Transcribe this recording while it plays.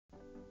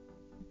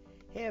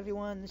Hey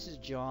everyone, this is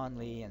John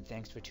Lee and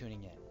thanks for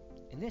tuning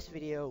in. In this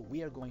video,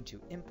 we are going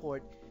to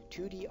import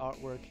 2D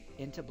artwork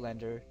into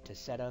Blender to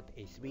set up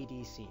a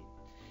 3D scene.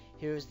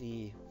 Here's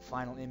the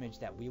final image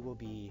that we will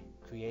be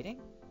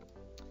creating.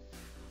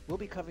 We'll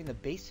be covering the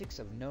basics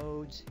of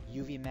nodes,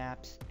 UV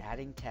maps,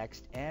 adding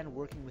text, and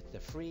working with the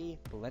free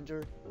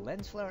Blender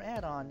Lens Flare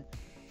add-on,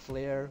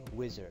 Flare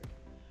Wizard.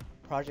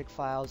 Project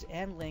files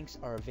and links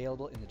are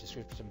available in the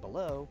description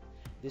below.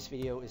 This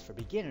video is for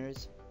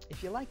beginners.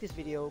 If you like this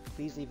video,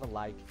 please leave a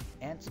like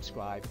and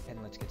subscribe,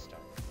 and let's get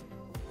started.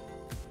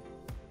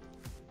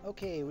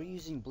 Okay, we're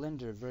using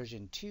Blender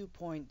version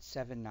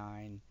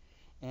 2.79,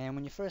 and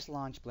when you first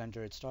launch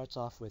Blender, it starts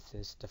off with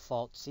this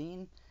default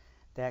scene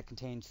that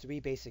contains three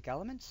basic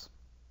elements: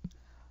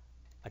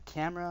 a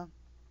camera,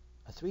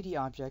 a 3D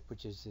object,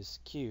 which is this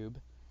cube,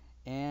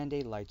 and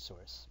a light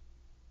source.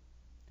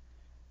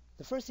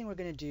 The first thing we're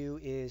going to do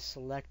is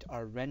select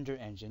our render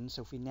engine.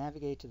 So if we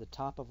navigate to the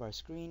top of our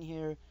screen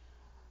here,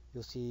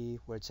 you'll see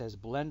where it says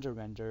Blender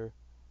Render.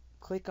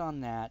 Click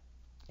on that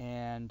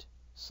and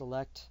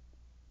select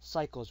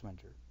Cycles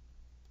Render.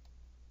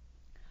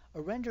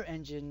 A render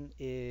engine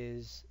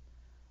is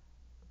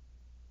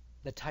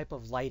the type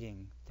of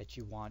lighting that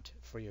you want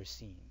for your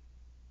scene.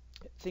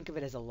 Think of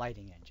it as a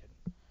lighting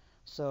engine.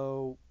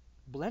 So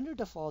Blender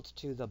defaults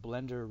to the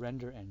Blender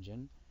Render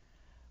Engine,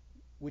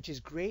 which is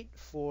great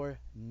for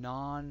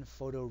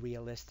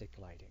non-photorealistic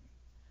lighting.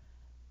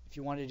 If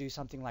you want to do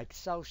something like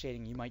cell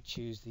shading, you might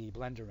choose the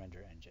Blender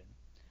Render Engine.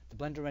 The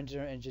Blender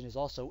Render Engine is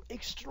also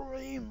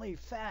extremely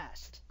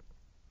fast.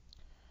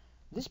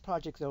 This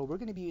project, though, we're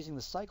going to be using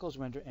the Cycles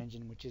Render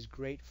Engine, which is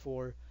great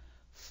for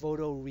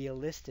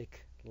photorealistic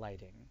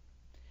lighting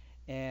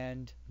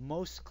and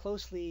most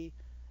closely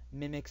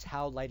mimics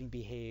how lighting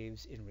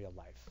behaves in real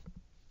life.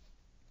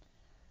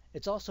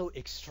 It's also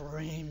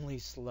extremely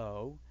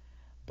slow,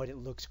 but it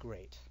looks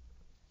great.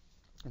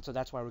 And so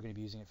that's why we're going to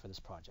be using it for this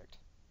project.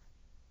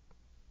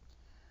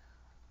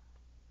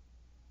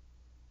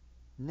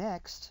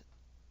 Next,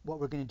 what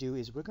we're going to do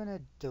is we're going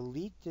to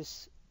delete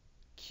this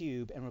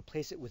cube and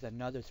replace it with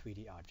another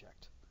 3D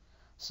object.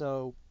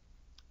 So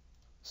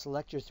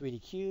select your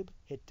 3D cube,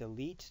 hit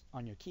delete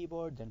on your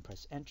keyboard, then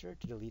press enter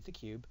to delete the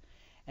cube.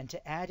 And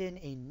to add in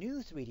a new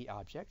 3D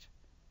object,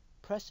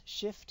 press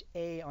Shift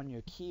A on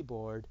your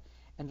keyboard,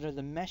 and under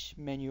the mesh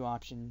menu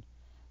option,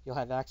 you'll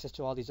have access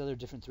to all these other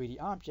different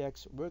 3D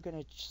objects. We're going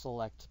to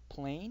select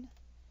plane,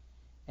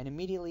 and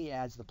immediately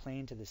adds the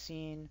plane to the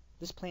scene.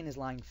 This plane is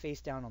lying face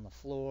down on the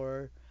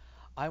floor.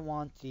 I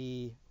want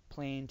the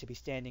plane to be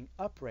standing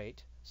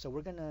upright, so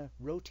we're going to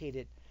rotate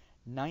it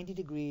 90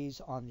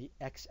 degrees on the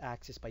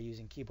x-axis by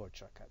using keyboard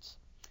shortcuts.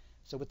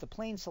 So with the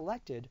plane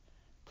selected,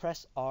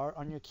 press R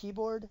on your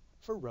keyboard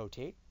for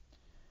rotate,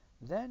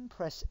 then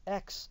press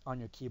X on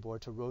your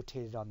keyboard to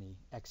rotate it on the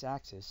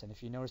x-axis. And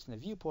if you notice in the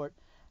viewport,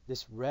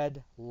 this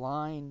red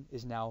line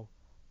is now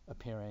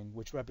appearing,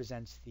 which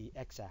represents the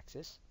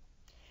x-axis.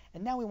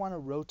 And now we want to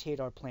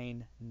rotate our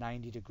plane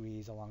 90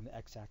 degrees along the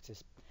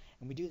x-axis.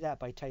 And we do that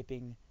by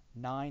typing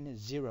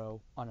 90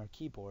 on our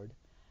keyboard,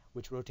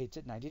 which rotates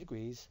it 90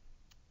 degrees.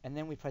 And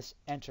then we press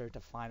enter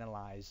to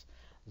finalize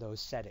those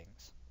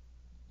settings.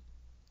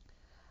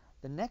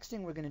 The next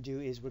thing we're going to do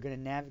is we're going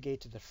to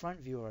navigate to the front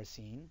view of our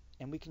scene.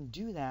 And we can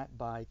do that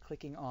by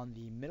clicking on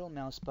the middle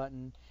mouse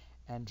button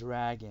and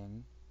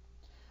dragging.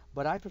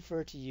 But I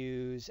prefer to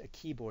use a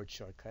keyboard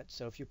shortcut.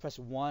 So if you press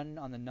 1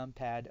 on the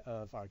numpad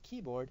of our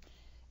keyboard,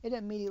 it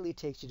immediately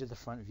takes you to the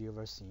front view of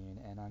our scene.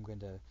 And I'm going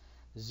to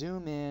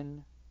zoom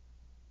in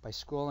by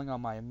scrolling on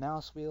my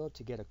mouse wheel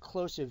to get a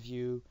closer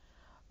view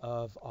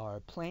of our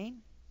plane.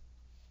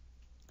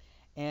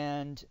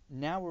 And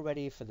now we're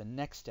ready for the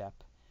next step,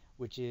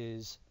 which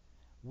is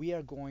we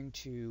are going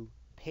to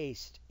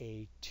paste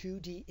a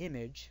 2D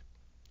image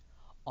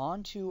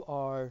onto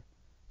our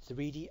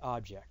 3D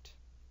object.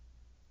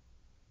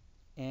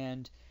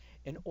 And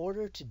in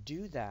order to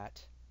do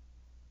that,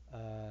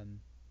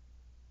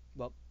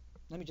 well,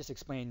 let me just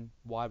explain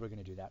why we're going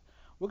to do that.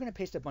 We're going to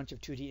paste a bunch of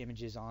 2D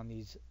images on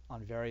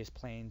various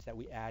planes that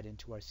we add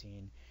into our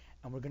scene,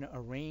 and we're going to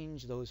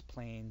arrange those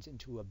planes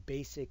into a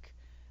basic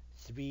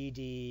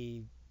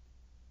 3D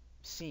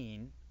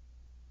scene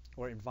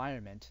or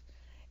environment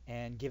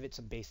and give it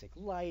some basic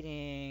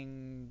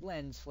lighting,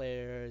 lens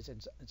flares,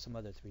 and some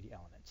other 3D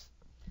elements.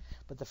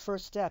 But the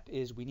first step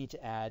is we need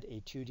to add a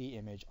 2D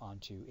image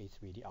onto a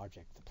 3D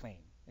object, the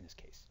plane in this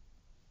case.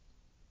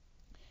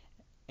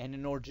 And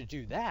in order to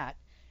do that,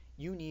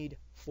 you need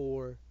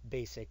 4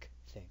 basic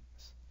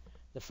things.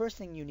 The first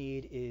thing you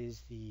need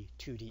is the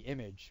 2D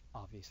image,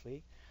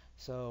 obviously.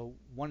 So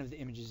one of the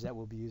images that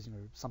we'll be using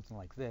are something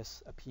like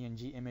this, a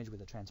PNG image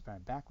with a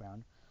transparent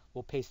background.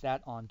 We'll paste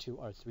that onto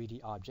our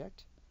 3D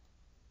object,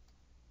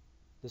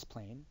 this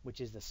plane,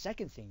 which is the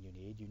second thing you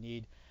need. You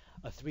need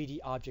a 3D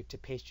object to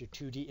paste your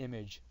 2D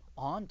image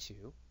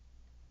onto.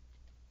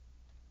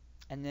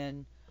 And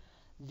then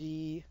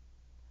the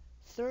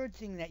third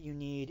thing that you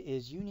need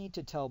is you need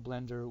to tell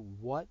Blender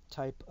what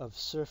type of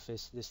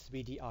surface this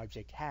 3D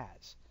object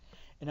has.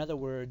 In other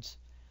words,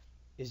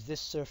 is this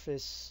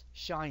surface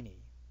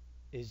shiny?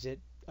 Is it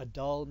a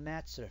dull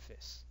matte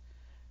surface?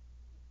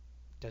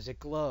 Does it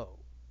glow?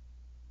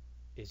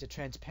 Is it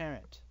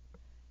transparent?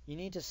 You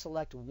need to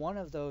select one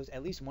of those,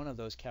 at least one of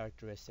those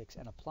characteristics,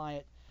 and apply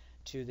it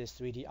to this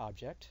 3D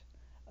object.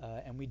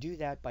 And we do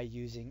that by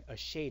using a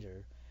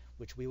shader,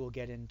 which we will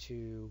get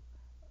into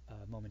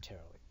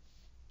momentarily.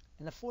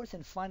 And the fourth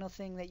and final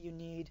thing that you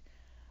need,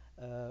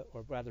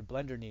 or rather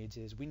Blender needs,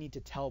 is we need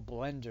to tell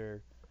Blender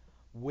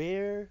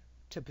where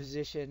to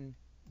position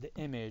the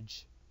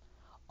image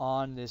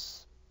on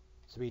this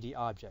 3D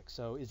object.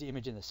 So is the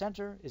image in the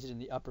center? Is it in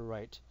the upper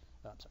right?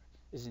 I'm sorry.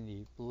 Is it in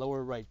the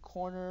lower right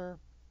corner?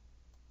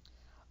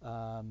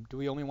 Do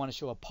we only want to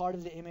show a part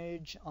of the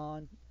image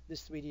on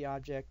this 3D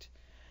object?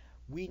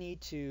 We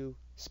need to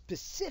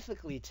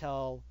specifically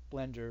tell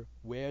Blender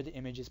where the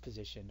image is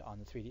positioned on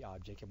the 3D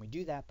object, and we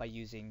do that by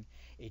using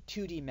a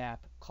 2D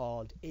map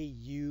called a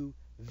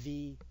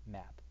UV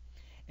map.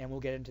 And we'll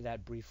get into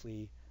that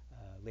briefly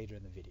later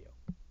in the video.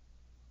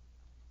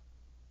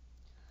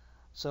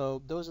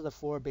 So those are the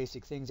four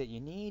basic things that you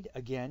need.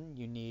 Again,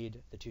 you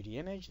need the 2D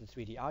image, the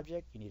 3D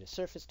object, you need a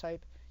surface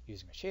type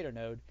using a shader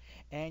node,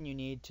 and you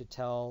need to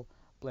tell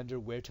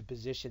Blender where to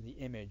position the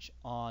image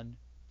on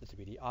the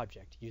 3D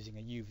object using a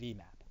UV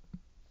map.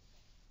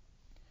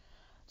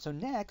 So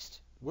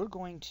next, we're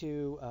going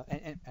to,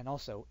 and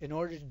also, in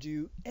order to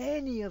do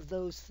any of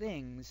those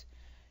things,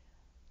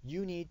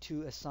 you need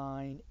to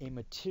assign a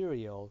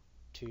material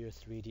to your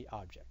 3D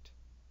object.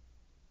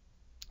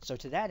 So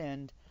to that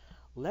end,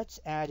 let's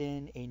add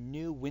in a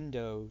new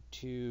window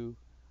to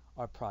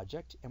our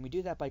project, and we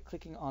do that by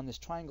clicking on this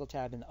triangle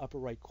tab in the upper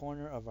right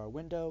corner of our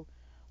window.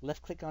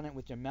 Left click on it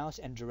with your mouse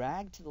and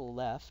drag to the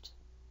left,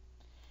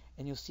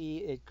 and you'll see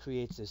it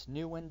creates this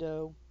new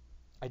window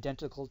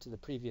identical to the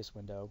previous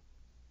window.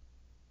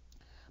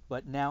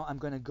 But now I'm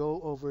going to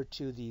go over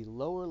to the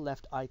lower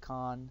left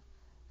icon,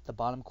 the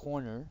bottom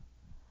corner,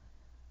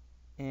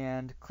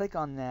 and click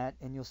on that,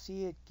 and you'll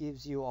see it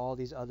gives you all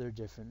these other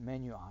different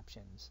menu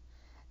options.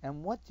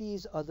 And what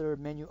these other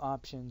menu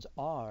options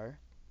are,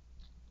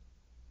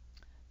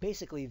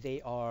 basically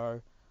they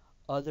are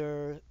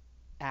other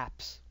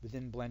apps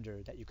within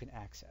Blender that you can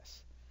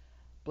access.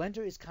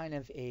 Blender is kind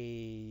of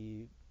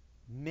a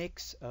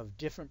mix of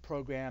different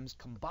programs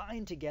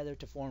combined together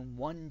to form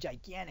one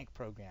gigantic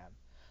program,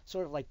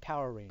 sort of like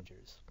Power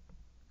Rangers.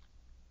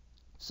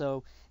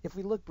 So if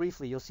we look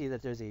briefly, you'll see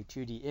that there's a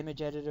 2D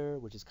image editor,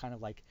 which is kind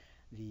of like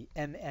the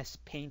MS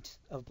Paint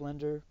of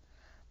Blender.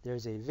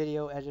 There's a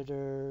video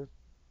editor.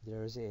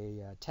 There's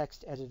a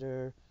text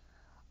editor.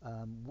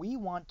 We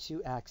want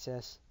to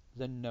access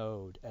the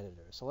node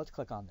editor. So let's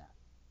click on that.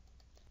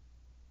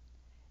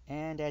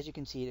 And as you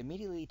can see, it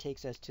immediately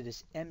takes us to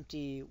this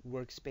empty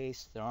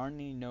workspace. There aren't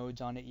any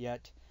nodes on it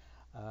yet,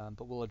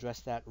 but we'll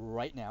address that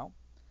right now.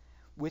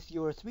 With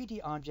your 3D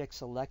object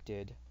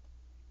selected,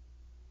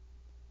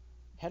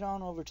 head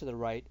on over to the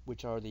right,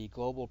 which are the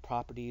global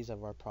properties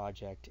of our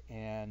project,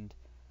 and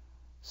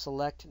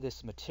select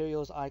this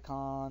materials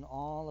icon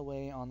all the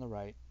way on the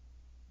right,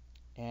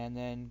 and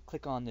then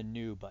click on the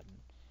New button.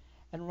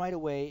 And right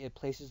away, it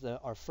places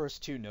our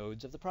first two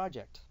nodes of the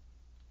project.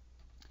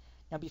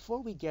 Now,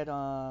 before we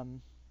go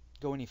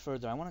any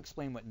further, I want to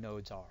explain what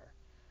nodes are.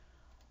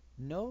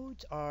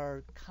 Nodes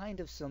are kind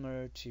of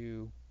similar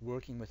to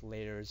working with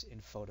layers in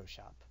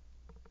Photoshop.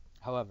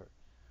 However,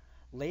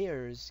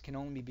 layers can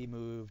only be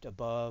moved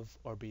above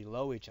or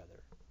below each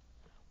other,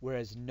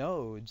 whereas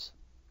nodes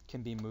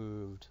can be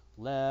moved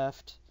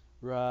left,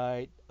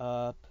 right,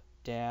 up,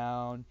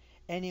 down,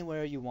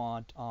 anywhere you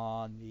want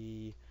on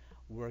the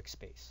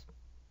workspace.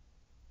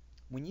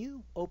 When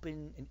you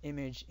open an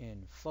image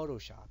in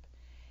Photoshop,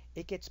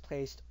 it gets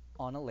placed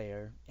on a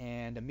layer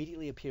and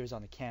immediately appears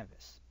on the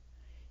canvas.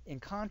 In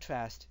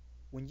contrast,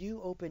 when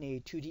you open a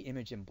 2D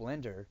image in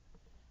Blender,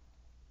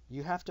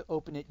 you have to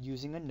open it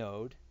using a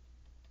node,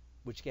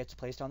 which gets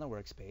placed on the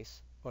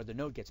workspace, or the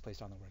node gets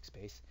placed on the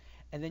workspace,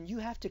 and then you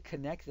have to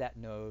connect that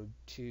node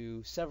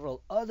to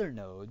several other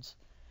nodes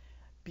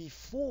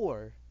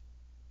before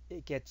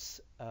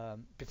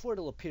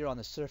it'll appear on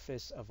the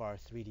surface of our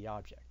 3D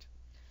object.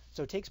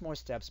 So it takes more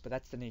steps, but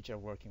that's the nature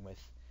of working with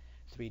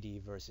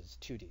 3D versus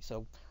 2D.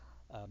 So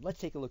let's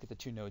take a look at the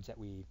two nodes that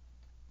we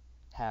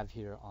have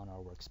here on our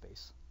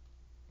workspace.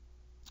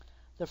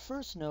 The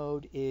first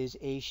node is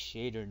a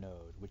shader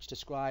node, which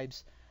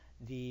describes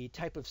the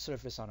type of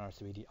surface on our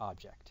 3D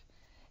object.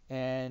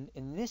 And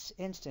in this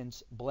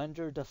instance,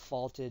 Blender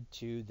defaulted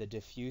to the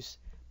diffuse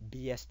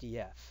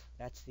BSDF.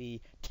 That's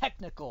the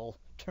technical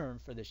term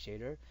for the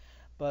shader.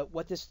 But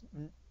what this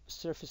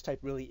surface type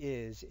really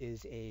is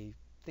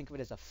think of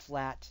it as a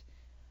flat,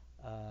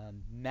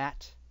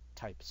 matte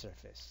type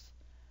surface.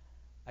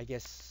 I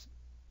guess,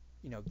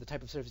 the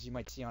type of surface you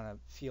might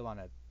feel on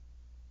a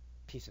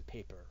piece of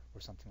paper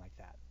or something like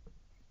that.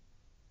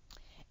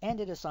 And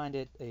it assigned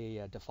it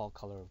a default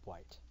color of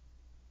white.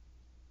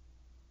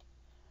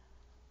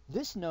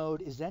 This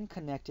node is then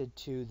connected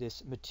to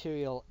this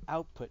material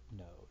output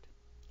node.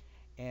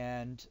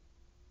 And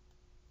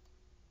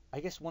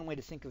I guess one way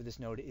to think of this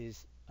node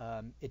is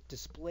it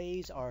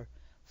displays our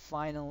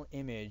final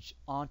image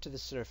onto the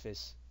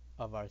surface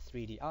of our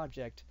 3D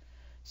object.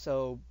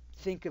 So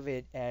think of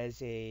it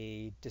as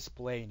a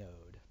display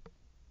node.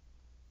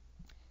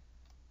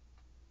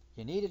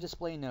 You need a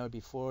display node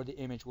before the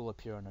image will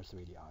appear on our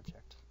 3D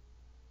object.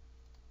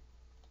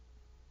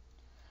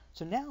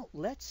 So now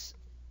let's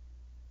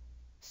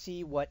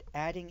see what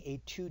adding a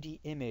 2D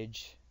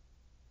image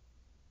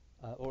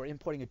or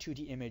importing a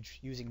 2D image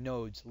using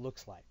nodes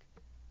looks like.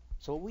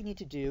 So what we need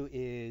to do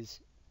is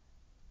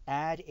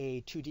add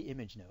a 2D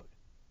image node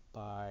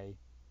by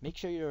make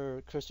sure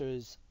your cursor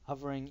is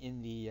hovering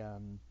in the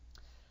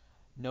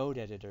node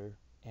editor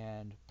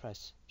and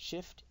press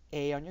Shift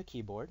A on your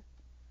keyboard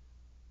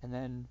and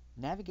then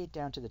navigate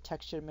down to the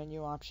texture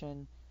menu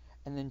option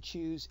and then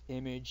choose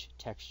image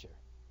texture.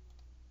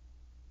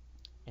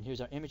 And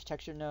here's our image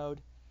texture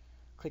node.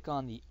 Click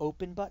on the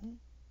open button,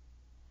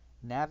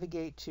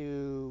 navigate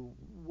to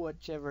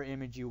whichever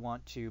image you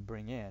want to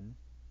bring in.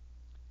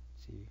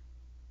 Let's see,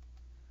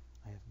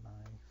 I have my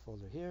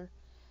folder here,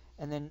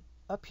 and then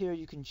up here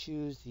you can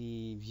choose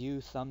the view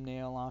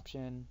thumbnail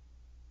option,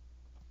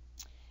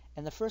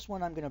 and the first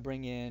one I'm going to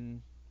bring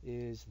in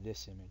is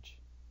this image.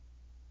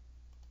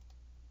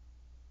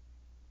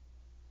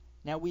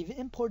 Now we've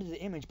imported the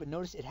image, but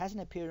notice it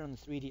hasn't appeared on the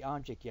 3D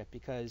object yet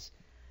because,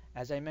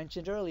 as I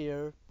mentioned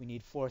earlier, we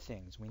need 4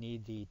 things. We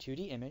need the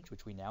 2D image,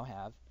 which we now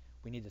have.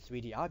 We need the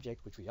 3D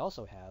object, which we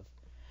also have.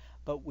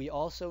 But we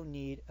also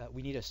need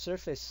a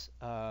surface.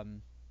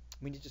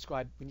 We need to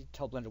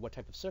tell Blender what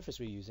type of surface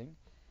we're using,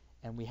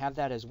 and we have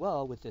that as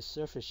well with this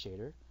surface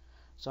shader.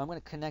 So I'm going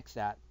to connect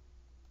that.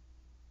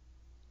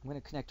 I'm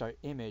going to connect our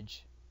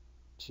image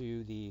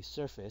to the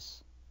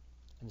surface,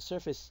 and the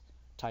surface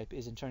type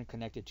is in turn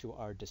connected to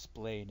our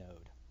display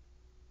node.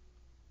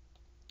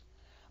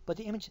 But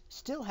the image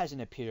still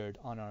hasn't appeared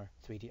on our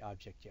 3D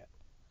object yet.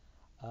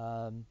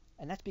 And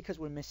that's because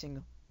we're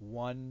missing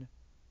one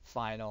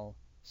final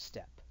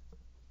step.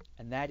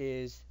 And that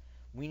is,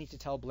 we need to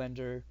tell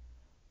Blender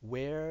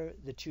where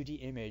the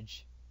 2D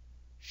image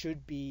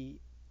should be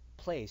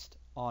placed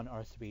on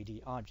our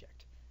 3D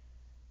object.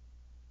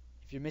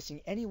 If you're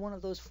missing any one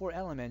of those 4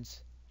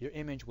 elements, your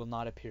image will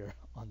not appear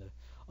on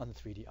the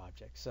 3D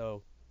object.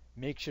 So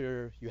make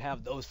sure you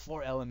have those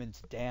 4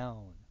 elements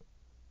down.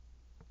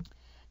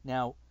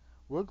 Now,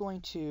 we're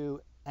going to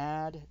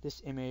add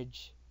this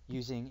image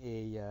using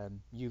a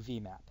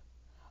UV map.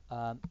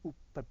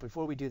 But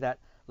before we do that,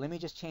 let me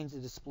just change the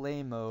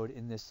display mode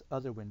in this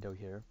other window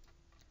here.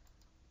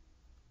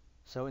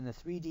 So in the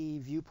 3D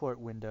viewport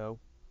window,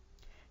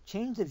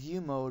 change the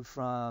view mode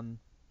from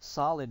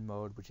solid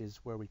mode, which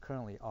is where we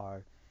currently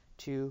are,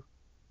 to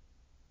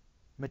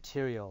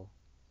material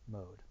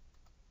mode.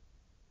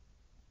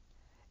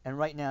 And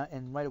right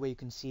away you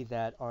can see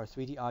that our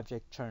 3D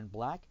object turned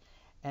black.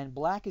 And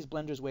black is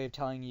Blender's way of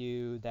telling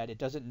you that it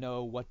doesn't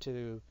know what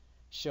to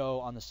show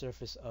on the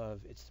surface of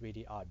its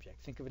 3D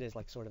object. Think of it as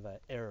like sort of an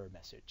error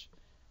message.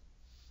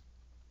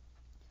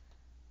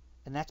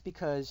 And that's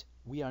because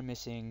we are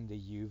missing the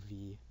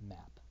UV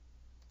map.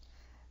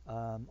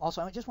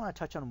 Also, I just want to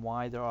touch on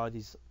why there are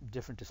these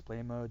different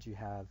display modes. You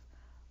have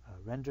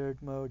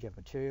rendered mode, you have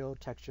material,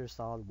 texture,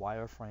 solid,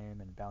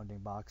 wireframe, and bounding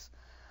box.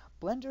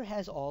 Blender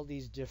has all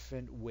these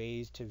different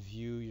ways to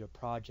view your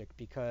project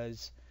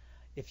because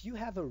if you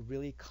have a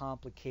really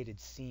complicated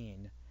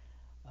scene,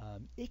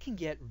 it can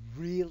get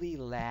really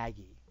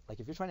laggy. Like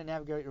if you're trying to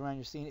navigate around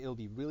your scene, it'll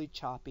be really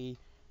choppy,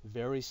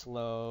 very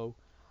slow.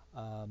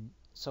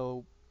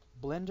 So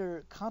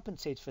Blender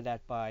compensates for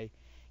that by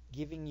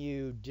giving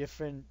you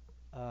different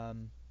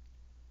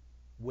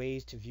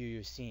ways to view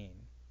your scene.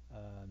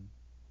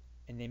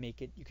 And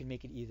you can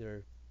make it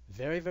either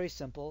very, very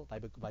simple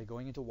by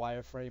going into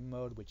wireframe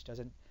mode, which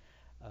doesn't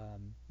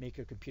make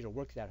your computer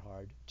work that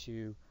hard,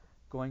 to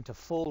going to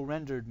full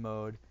rendered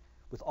mode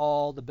with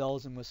all the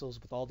bells and whistles,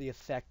 with all the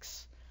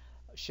effects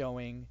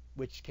showing,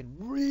 which can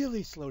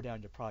really slow down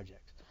your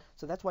project.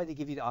 So that's why they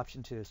give you the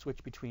option to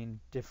switch between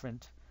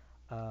different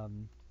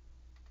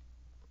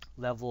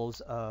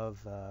levels of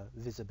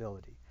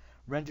visibility.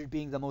 Rendered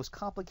being the most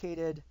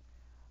complicated,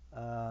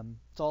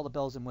 it's all the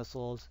bells and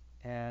whistles,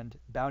 and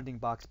bounding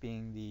box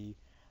being the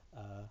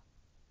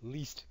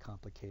least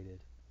complicated.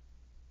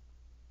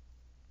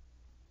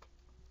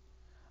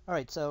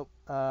 Alright, so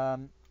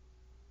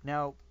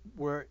now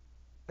we're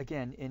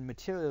again in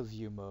material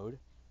view mode,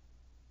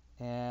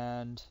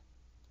 and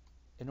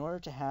in order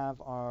to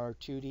have our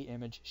 2D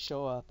image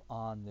show up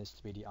on this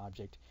 3D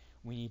object,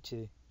 we need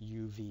to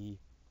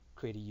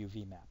create a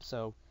UV map.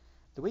 So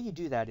the way you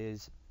do that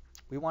is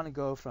we want to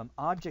go from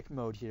object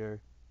mode here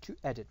to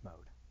edit mode.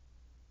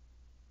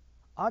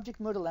 Object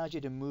mode allows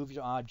you to move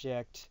your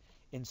object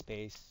in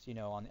space,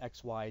 on the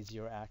X, Y,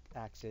 0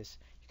 axis.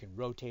 You can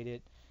rotate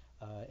it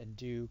and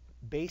do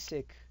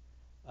basic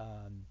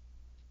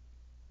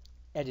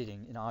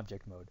editing in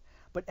object mode.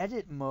 But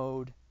edit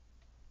mode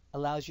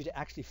allows you to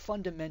actually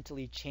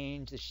fundamentally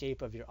change the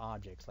shape of your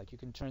objects. Like you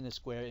can turn the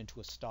square into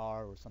a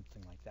star or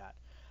something like that.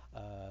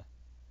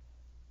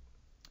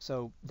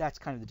 So that's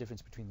kind of the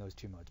difference between those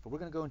two modes. But we're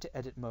going to go into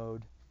edit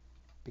mode,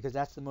 because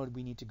that's the mode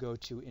we need to go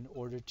to in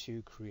order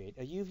to create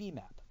a UV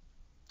map.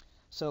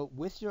 So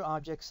with your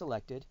object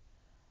selected,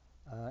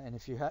 and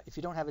if you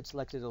don't have it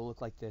selected, it'll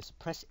look like this.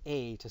 Press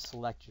A to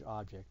select your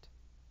object.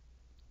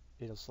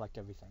 It'll select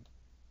everything.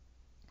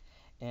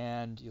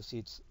 And you'll see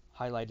it's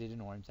highlighted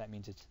in orange. That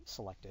means it's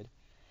selected.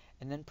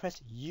 And then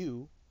press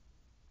U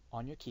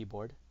on your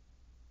keyboard.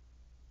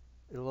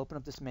 It'll open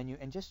up this menu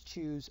and just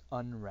choose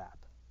Unwrap.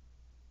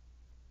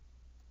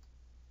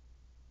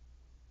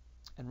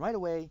 And right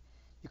away,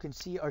 you can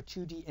see our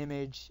 2D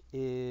image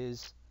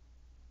is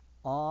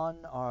on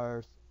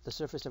the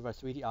surface of our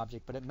 3D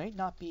object, but it might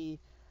not be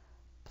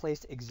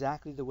placed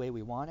exactly the way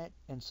we want it.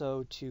 And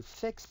so to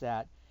fix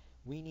that,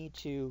 we need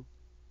to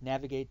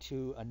navigate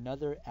to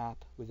another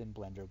app within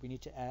Blender. We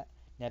need to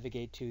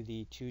navigate to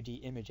the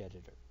 2D image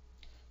editor.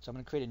 So I'm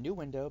going to create a new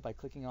window by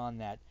clicking on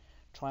that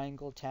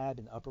triangle tab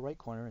in the upper right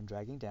corner and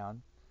dragging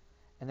down.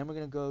 And then we're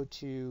going to go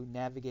to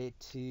navigate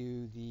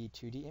to the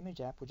 2D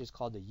image app, which is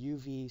called the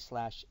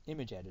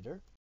UV/image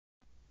editor.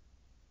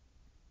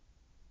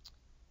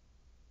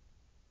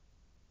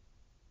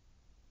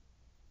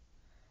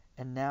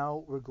 And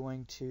now we're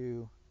going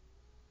to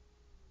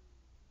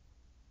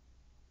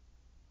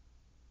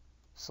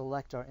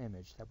select our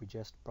image that we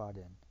just brought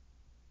in.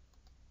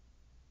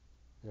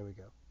 There we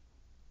go.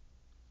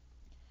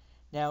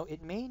 Now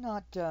it may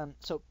not,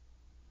 so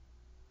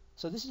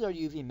this is our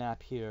UV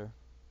map here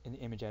in the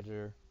image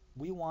editor.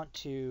 We want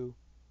to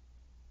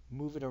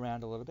move it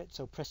around a little bit.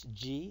 So press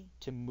G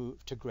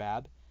to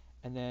grab,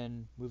 and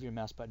then move your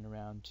mouse button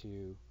around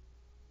to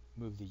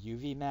move the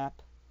UV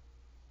map.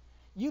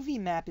 UV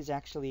map is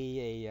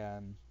actually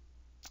a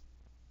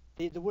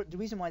the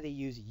reason why they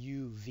use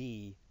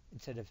UV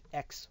instead of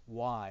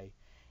XY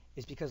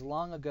is because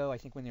long ago, I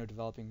think when they were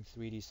developing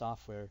 3D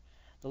software,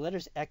 the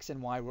letters X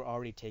and Y were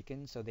already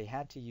taken, so they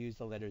had to use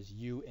the letters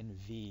U and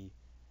V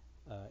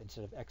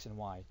instead of X and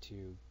Y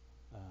to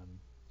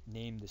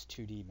name this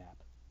 2D map.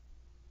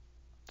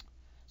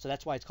 So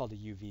that's why it's called a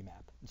UV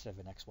map instead of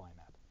an XY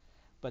map.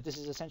 But this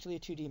is essentially a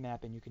 2D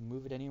map, and you can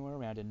move it anywhere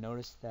around, and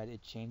notice that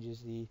it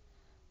changes the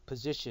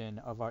position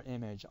of our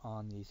image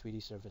on the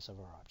 3D surface of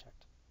our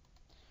object.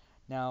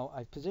 Now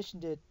I've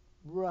positioned it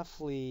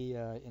roughly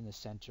in the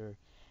center.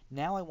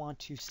 Now I want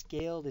to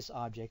scale this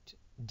object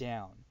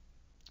down.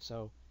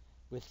 So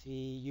with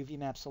the UV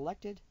map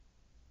selected,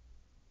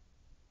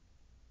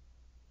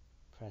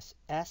 press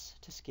S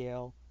to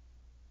scale,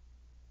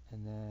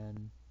 and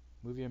then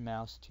move your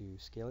mouse to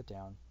scale it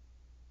down.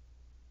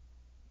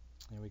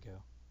 There we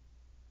go.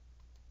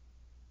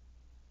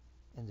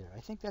 And there. I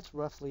think that's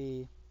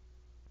roughly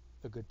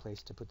a good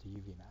place to put the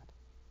UV map.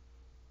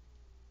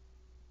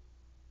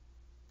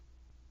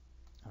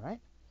 All right.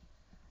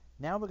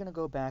 Now we're going to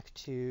go back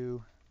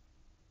to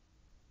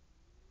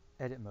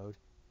edit mode.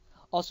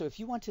 Also, if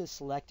you want to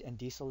select and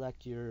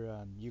deselect your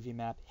UV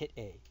map, hit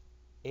A.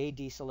 A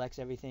deselects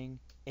everything.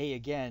 A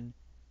again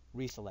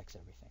reselects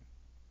everything.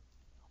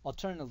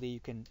 Alternatively, you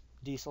can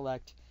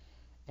deselect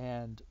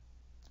and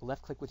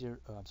right click with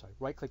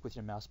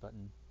your mouse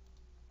button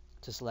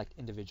to select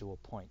individual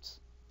points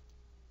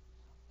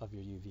of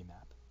your UV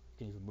map. You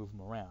can even move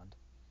them around.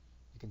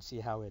 You can see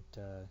how it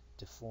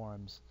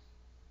deforms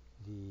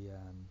the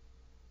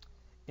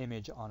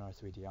image on our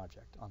 3D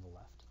object on the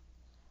left.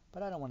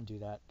 But I don't want to do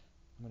that.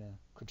 I'm going to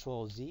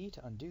Control Z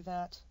to undo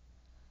that.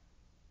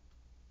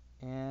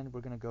 And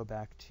we're going to go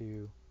back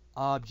to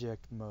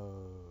object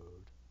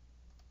mode.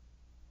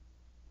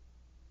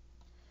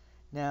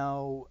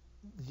 Now,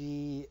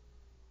 the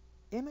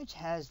image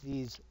has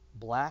these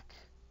black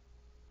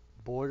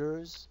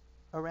borders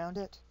around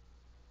it,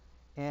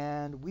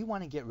 and we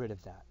want to get rid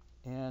of that.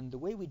 And the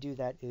way we do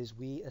that is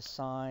we're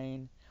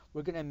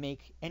going to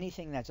make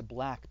anything that's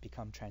black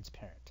become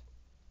transparent.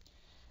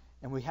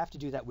 And we have to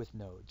do that with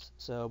nodes.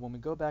 So when we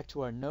go back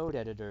to our node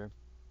editor,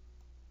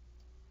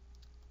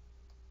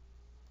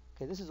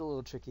 okay, this is a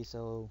little tricky,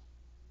 so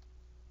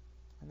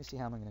let me see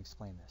how I'm going to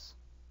explain this.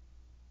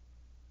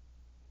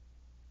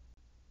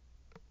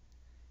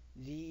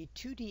 The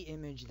 2D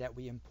image that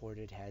we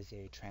imported has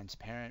a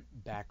transparent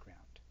background.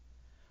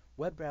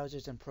 Web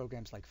browsers and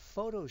programs like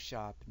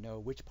Photoshop know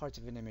which parts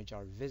of an image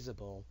are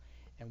visible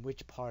and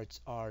which parts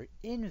are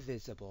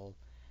invisible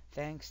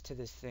thanks to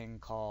this thing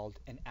called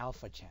an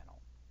alpha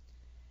channel.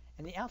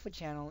 And the alpha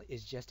channel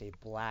is just a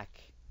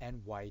black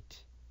and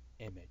white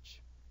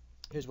image.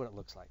 Here's what it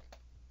looks like.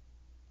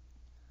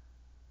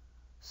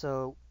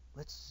 So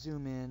let's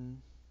zoom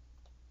in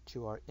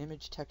to our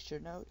image texture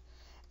node.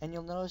 And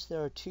you'll notice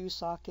there are two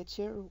sockets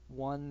here.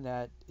 One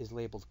that is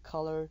labeled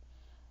color.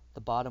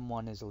 The bottom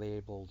one is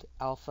labeled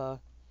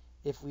alpha.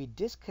 If we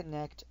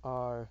disconnect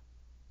our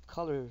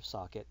color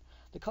socket,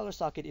 the color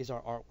socket is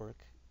our artwork.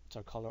 It's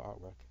our color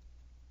artwork.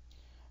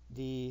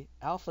 The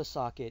alpha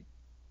socket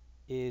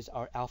is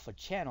our alpha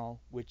channel,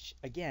 which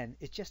again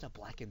is just a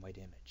black and white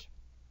image.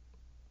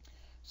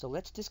 So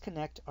let's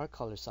disconnect our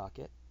color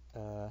socket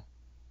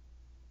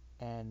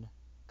and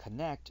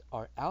connect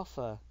our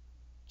alpha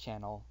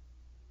channel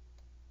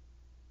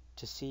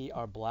to see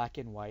our black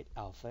and white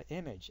alpha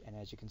image. And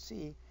as you can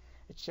see,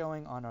 it's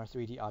showing on our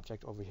 3D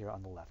object over here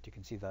on the left. You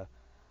can see the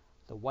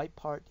white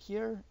part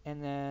here,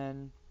 and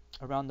then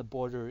around the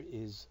border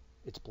it's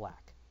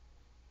black.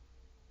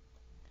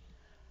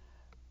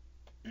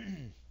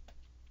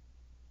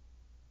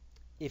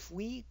 If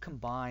we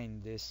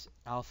combine this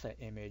alpha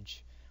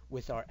image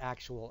with our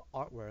actual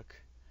artwork,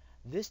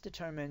 this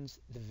determines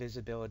the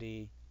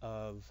visibility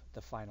of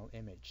the final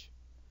image.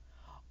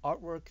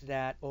 Artwork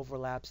that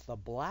overlaps the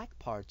black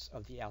parts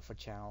of the alpha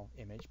channel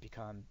image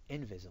become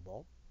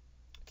invisible.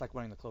 It's like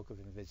wearing the cloak of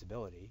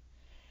invisibility.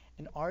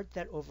 And art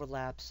that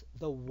overlaps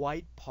the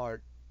white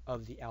part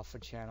of the alpha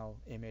channel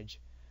image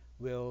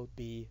will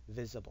be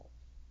visible.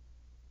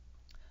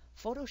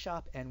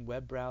 Photoshop and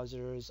web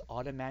browsers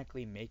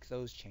automatically make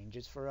those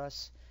changes for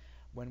us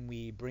when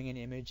we bring an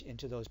image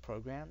into those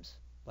programs,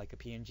 like a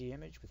PNG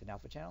image with an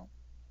alpha channel.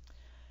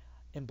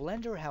 In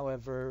Blender,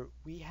 however,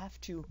 we have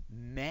to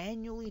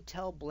manually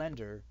tell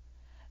Blender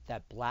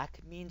that black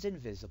means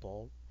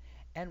invisible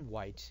and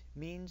white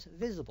means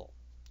visible.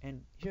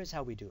 And here's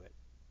how we do it.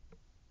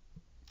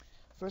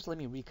 First, let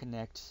me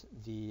reconnect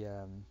the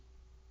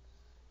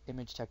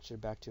image texture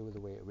back to the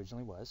way it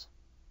originally was.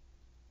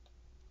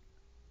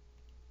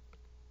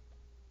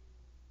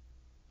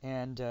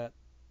 And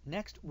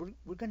next,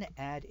 we're going to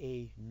add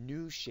a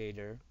new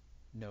shader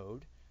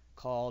node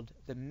called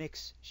the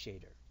Mix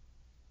Shader.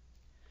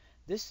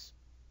 This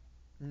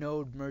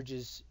node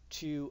merges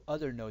two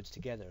other nodes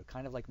together,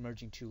 kind of like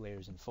merging two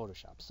layers in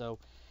Photoshop. So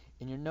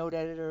in your node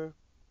editor,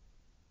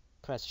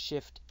 press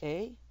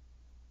Shift-A,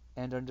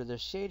 and under the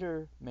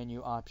Shader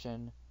menu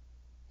option,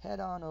 head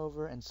on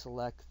over and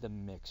select the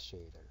Mix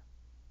Shader.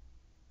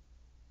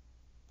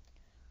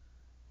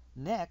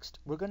 Next,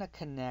 we're going to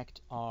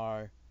connect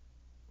our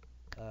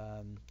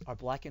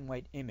black and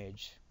white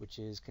image, which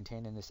is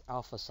contained in this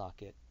alpha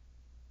socket,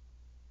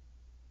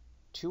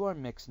 to our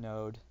mix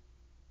node,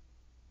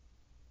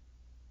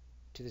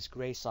 to this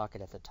gray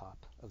socket at the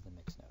top of the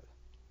mix node.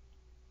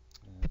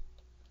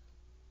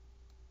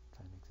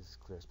 Try to make this as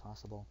clear as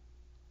possible.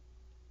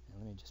 And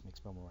let me just make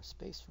some more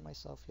space for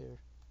myself here.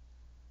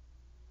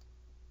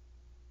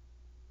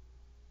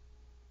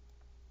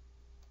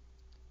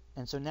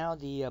 And so now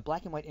the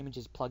black and white image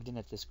is plugged in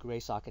at this gray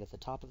socket at the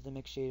top of the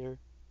mix shader.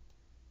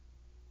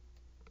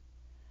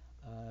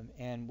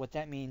 And what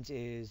that means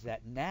is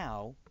that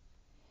now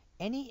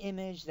any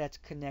image that's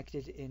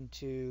connected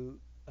into,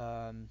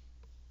 or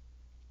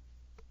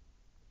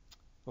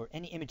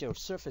any image or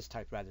surface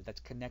type rather, that's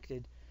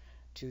connected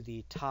to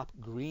the top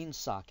green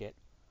socket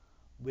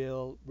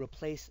will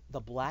replace the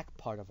black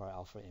part of our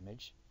alpha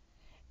image.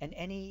 And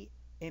any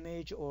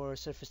image or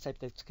surface type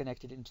that's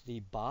connected into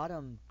the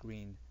bottom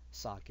green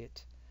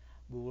socket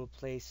will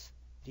replace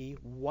the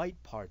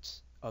white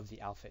parts of the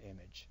alpha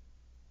image.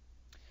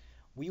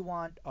 We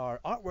want our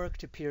artwork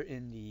to appear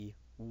in the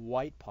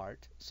white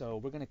part, so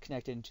we're going to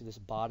connect it into this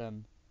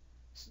bottom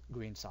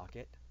green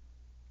socket.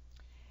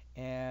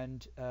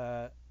 And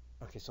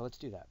okay, so let's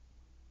do that.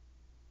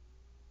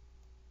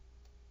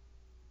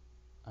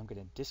 I'm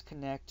going to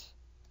disconnect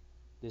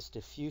this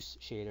diffuse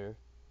shader,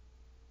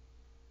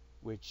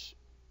 which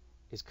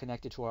is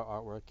connected to our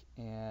artwork,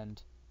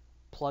 and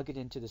plug it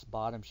into this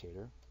bottom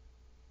shader.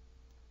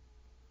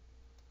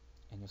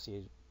 And you'll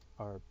see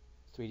our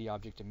 3D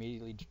object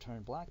immediately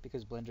turn black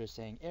because Blender is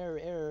saying, error,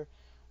 error,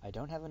 I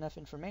don't have enough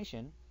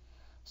information.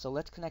 So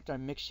let's connect our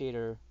mix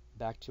shader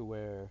back to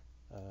where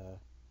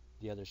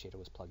the other shader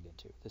was plugged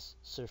into, this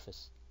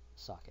surface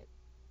socket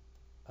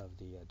of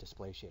the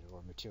display shader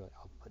or material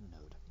output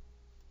node.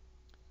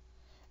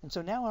 And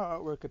so now our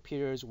artwork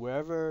appears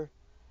wherever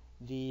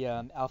the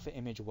alpha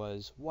image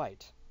was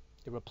white.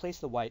 It replaced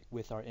the white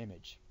with our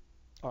image,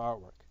 our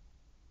artwork.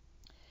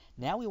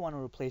 Now we want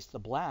to replace the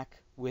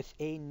black with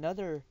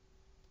another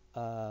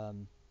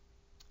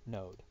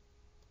node.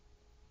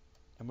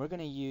 And we're going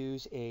to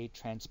use a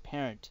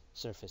transparent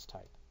surface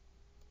type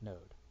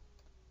node.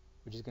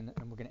 And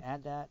we're going to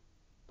add that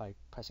by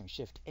pressing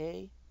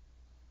Shift-A.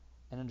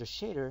 And under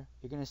Shader,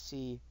 you're going to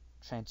see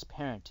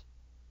Transparent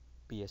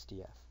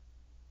BSDF.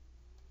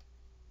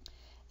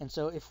 And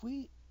so if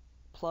we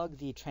plug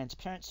the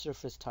transparent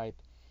surface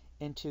type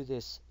into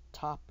this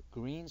top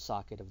green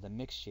socket of the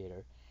mix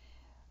shader,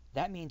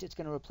 that means it's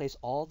going to replace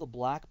all the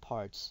black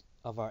parts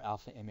of our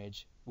alpha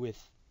image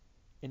with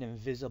an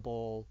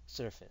invisible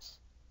surface.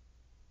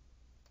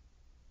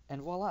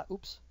 And voila,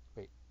 oops,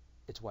 wait,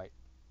 it's white.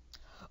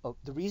 Oh,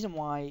 the reason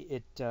why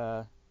it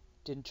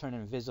didn't turn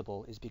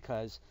invisible is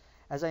because,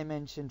 as I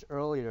mentioned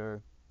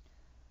earlier,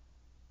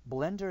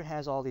 Blender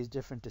has all these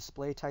different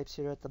display types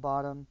here at the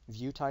bottom,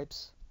 view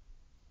types.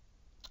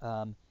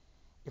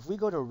 If we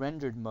go to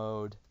rendered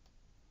mode,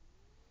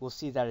 we'll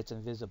see that it's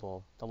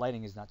invisible. The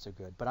lighting is not so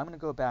good, but I'm going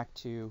to go back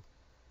to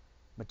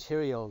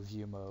material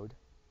view mode.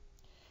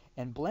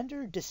 And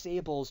Blender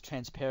disables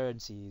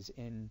transparencies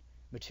in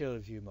material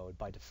view mode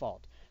by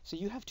default. So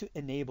you have to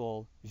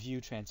enable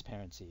view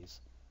transparencies.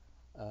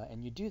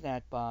 And you do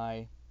that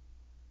by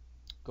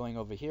going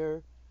over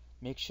here,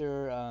 make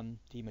sure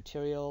the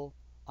material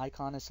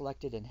icon is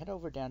selected, and head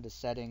over down to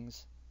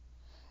settings,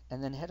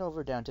 and then head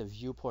over down to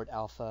viewport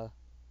alpha,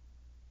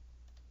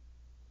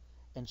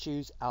 and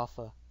choose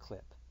alpha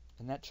clip.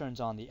 And that turns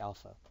on the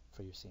alpha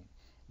for your scene.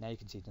 Now you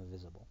can see them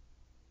visible.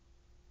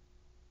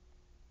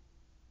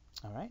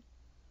 All right.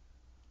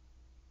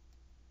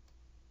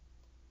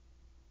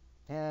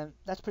 And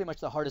that's pretty much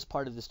the hardest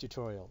part of this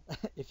tutorial.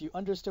 If you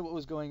understood what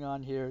was going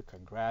on here,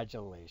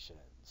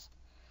 congratulations.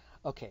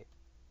 Okay.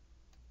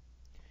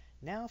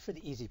 Now for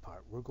the easy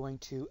part. We're going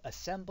to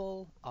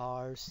assemble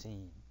our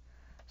scene.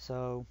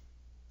 So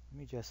let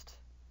me just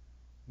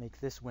make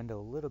this window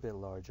a little bit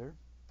larger.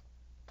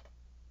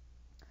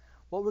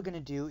 What we're going to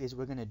do is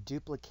we're going to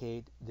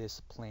duplicate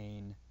this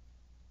plane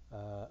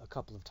a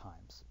couple of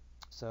times.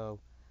 So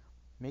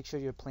make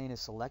sure your plane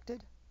is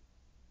selected.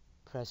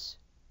 Press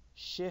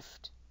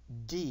Shift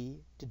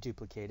D to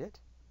duplicate it.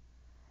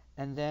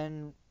 And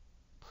then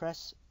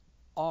press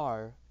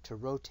R to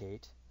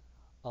rotate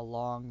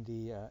along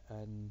the,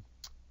 and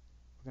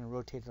we're going to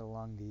rotate it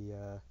along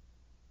the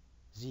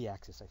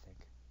Z-axis, I think.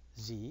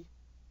 Z,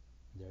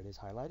 there it is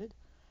highlighted.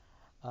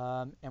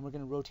 And we're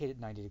going to rotate it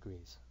 90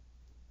 degrees,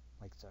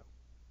 like so.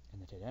 And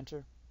then hit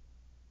enter.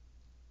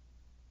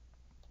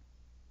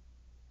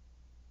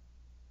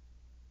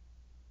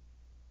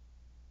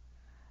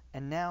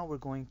 And now we're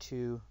going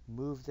to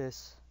move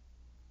this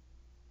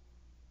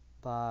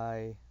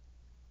by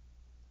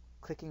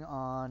clicking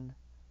on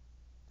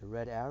the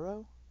red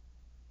arrow.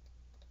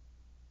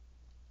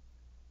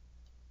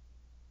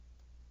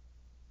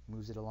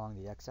 Moves it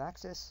along the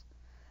x-axis.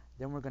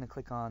 Then we're going to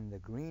click on the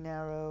green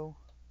arrow.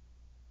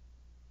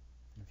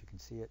 I don't know if you can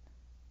see it,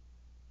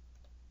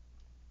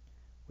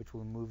 which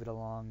will move it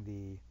along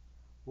the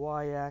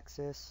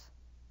y-axis.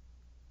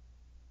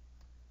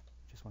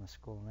 Just want to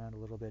scroll around a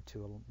little bit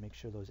to make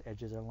sure those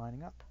edges are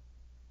lining up.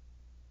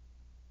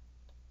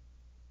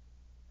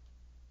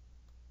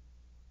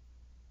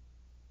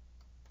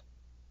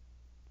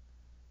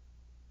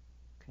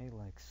 Okay,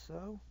 like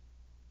so.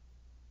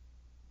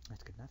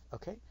 That's good enough.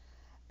 Okay.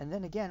 And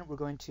then again, we're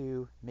going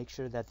to make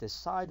sure that this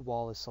side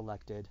wall is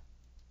selected.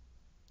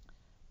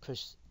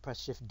 Press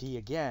Shift D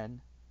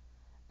again,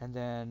 and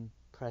then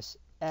press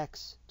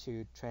X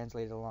to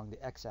translate it along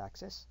the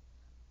x-axis.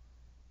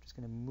 Just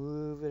going to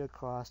move it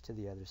across to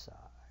the other side.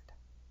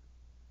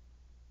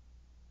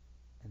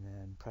 And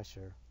then press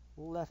your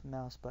left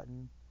mouse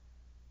button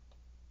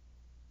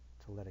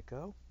to let it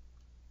go.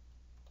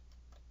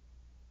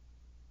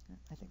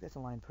 I think that's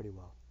aligned pretty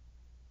well.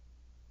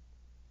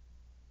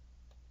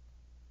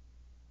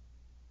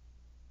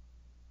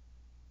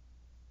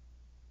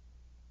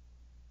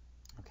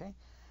 Okay,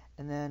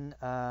 and then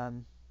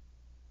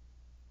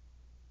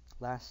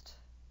last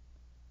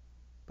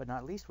but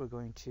not least, we're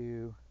going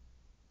to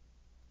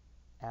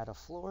add a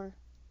floor.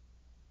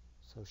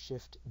 So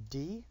Shift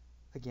D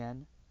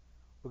again.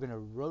 We're going to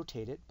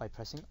rotate it by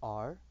pressing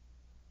R.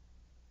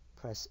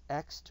 Press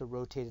X to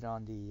rotate it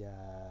on the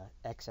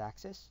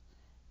x-axis.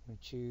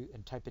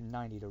 And type in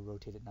 90 to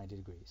rotate it 90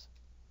 degrees.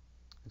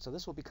 And so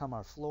this will become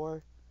our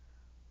floor.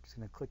 Just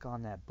going to click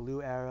on that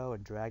blue arrow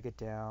and drag it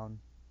down.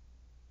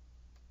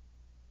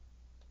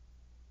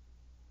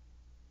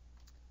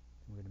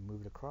 And we're going to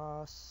move it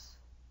across.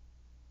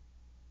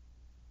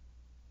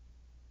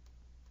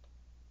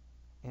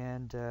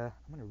 And I'm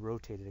going to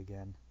rotate it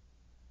again.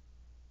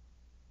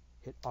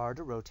 Hit R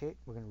to rotate.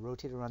 We're going to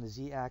rotate around the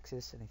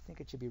Z-axis, and I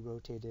think it should be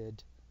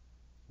rotated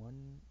 1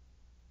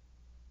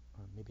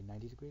 or maybe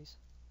 90 degrees.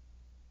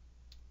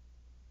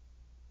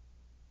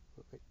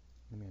 Wait,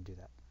 let me undo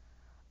that.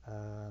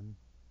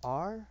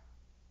 R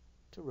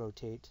to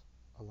rotate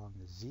along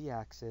the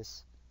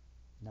Z-axis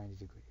 90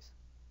 degrees.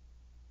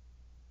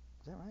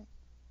 Is that right?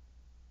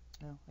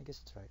 No, I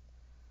guess it's right.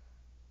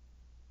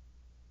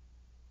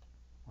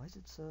 Why is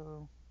it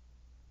so...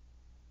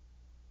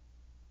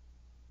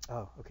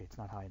 Oh, okay, it's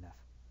not high enough.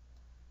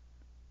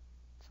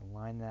 So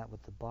align that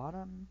with the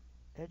bottom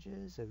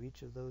edges of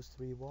each of those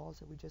 3 walls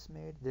that we just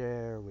made.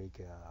 There we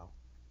go.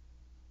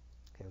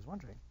 Okay, I was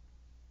wondering.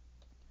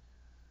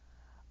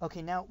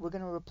 Okay, now we're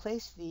going to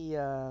replace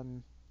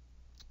the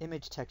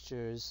image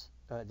textures,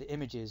 the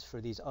images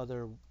for these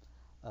other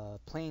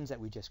planes that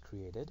we just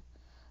created.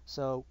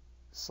 So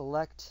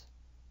select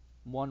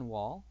one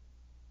wall,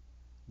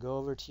 go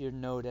over to your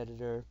node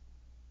editor,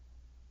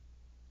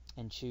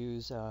 and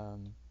choose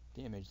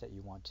the image that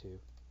you want to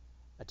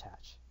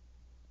attach.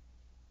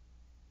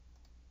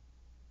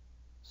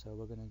 So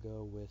we're going to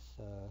go with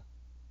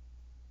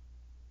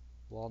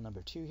wall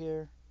number 2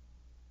 here.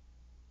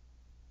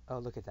 Oh,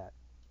 look at that.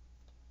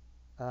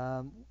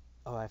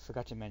 Oh, I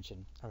forgot to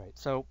mention. All right,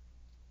 so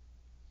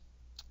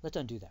let's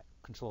undo that.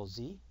 Control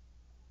Z.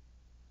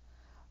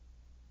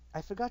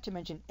 I forgot to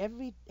mention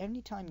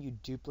any time you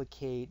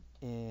duplicate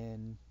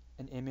in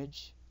an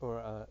image or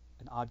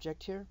an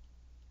object here,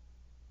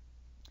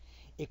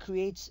 it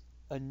creates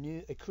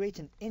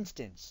an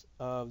instance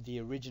of the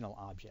original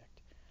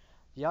object.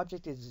 The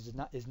object is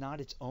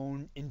not its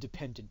own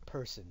independent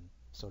person,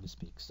 so to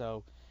speak.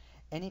 So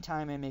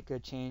anytime I make a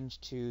change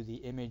to the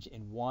image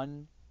in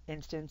one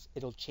instance,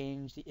 it'll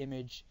change the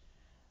image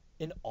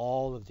in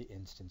all of the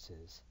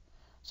instances.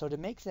 So to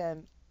make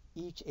them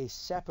each a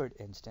separate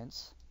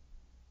instance,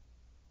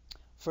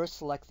 first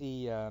select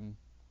the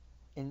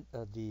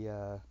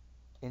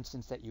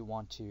instance that you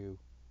want to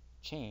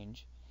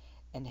change,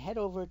 and head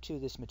over to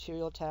this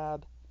Material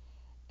tab,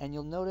 and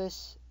you'll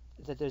notice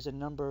that there's a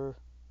number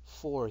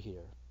 4 here.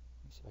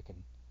 Let me see if I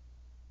can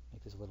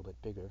make this a little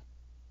bit bigger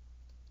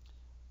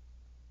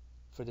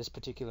for this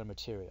particular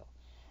material.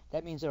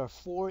 That means there are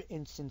 4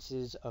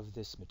 instances of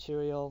this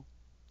material.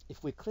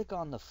 If we click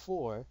on the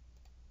 4,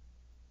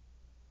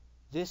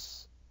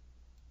 this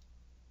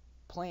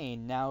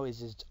plane now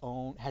has its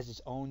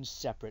own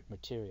separate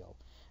material.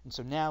 And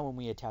so now when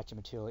we attach a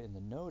material in the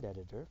node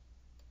editor,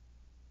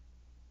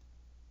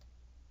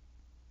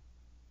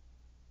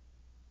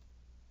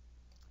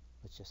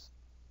 let's just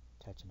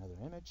attach another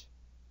image.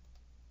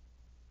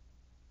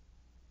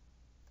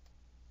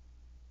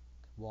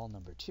 Wall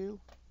number 2.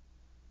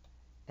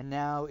 And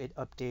now it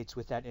updates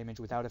with that image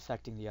without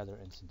affecting the other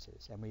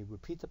instances. And we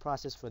repeat the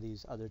process for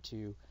these other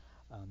 2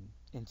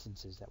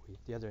 instances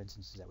the other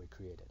instances that we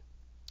created.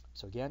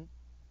 So again,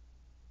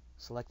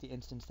 select the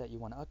instance that you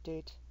want to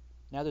update.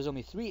 Now there's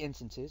only 3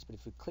 instances, but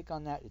if we click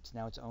on that, it's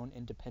now its own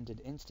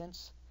independent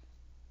instance.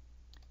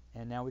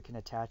 And now we can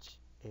attach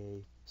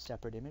a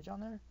separate image on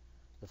there,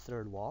 the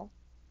 3rd wall.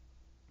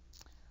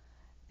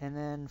 And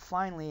then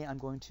finally, I'm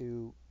going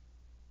to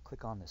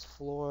click on this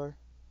floor.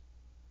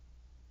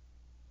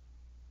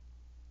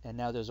 And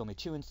now there's only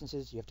 2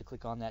 instances. You have to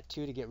click on that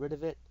 2 to get rid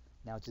of it.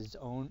 Now it's its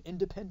own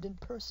independent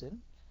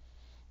person.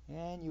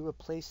 And you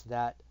replace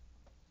that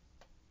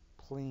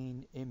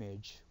plain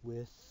image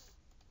with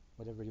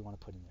whatever you want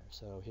to put in there.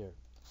 So here,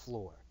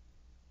 floor.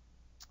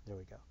 There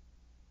we go.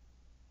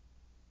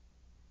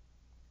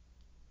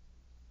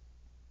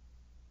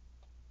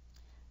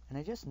 And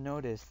I just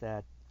noticed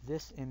that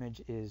this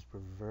image is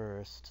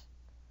reversed.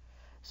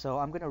 So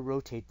I'm going to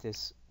rotate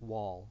this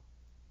wall.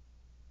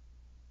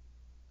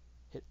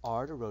 Hit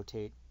R to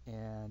rotate,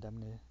 and I'm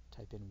going to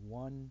type in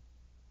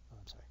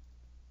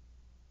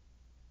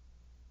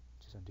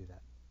just undo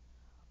that.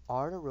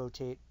 R to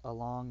rotate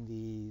along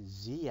the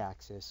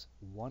Z-axis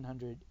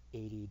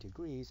 180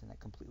 degrees, and that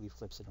completely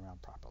flips it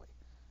around properly.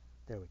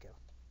 There we go.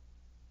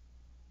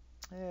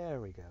 There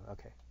we go.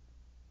 Okay.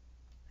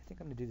 I think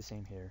I'm going to do the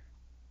same here.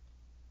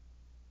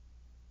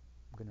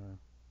 I'm going to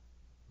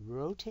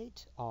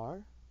rotate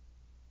R,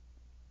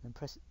 then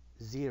press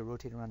Z to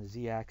rotate around the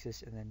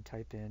Z-axis, and then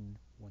type in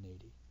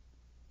 180.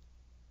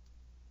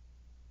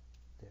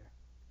 There.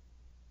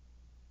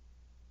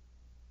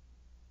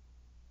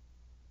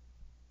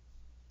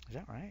 Is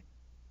that right?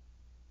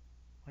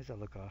 Why does that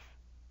look off?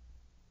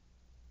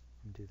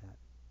 Undo that.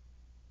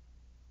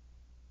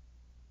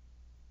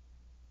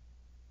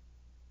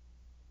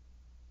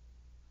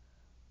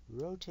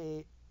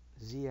 Rotate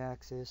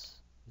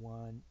Z-axis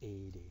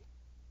 180.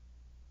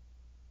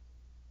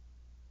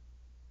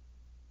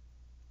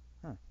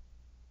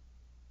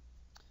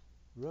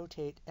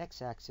 Rotate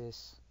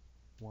X-axis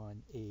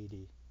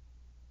 180.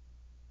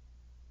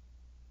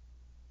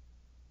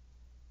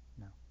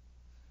 No.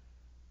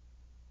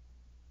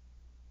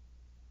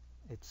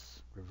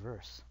 It's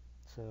reverse.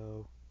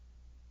 So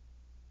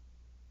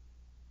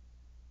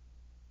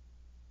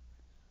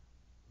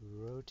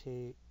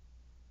rotate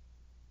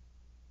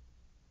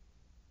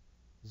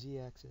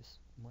Z-axis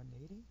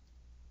 180.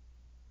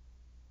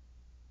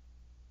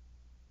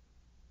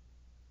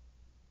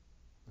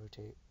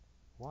 Rotate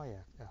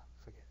Y-axis.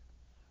 Forget it.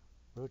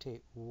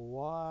 Rotate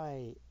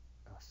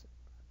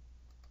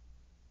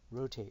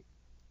rotate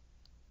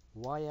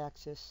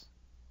Y-axis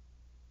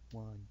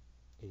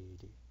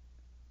 180.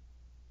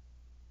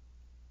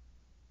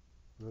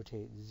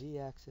 Rotate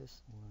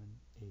Z-axis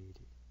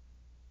 180.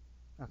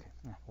 Okay,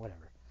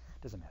 whatever.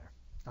 Doesn't matter.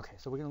 Okay,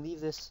 so we're going to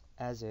leave this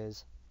as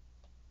is.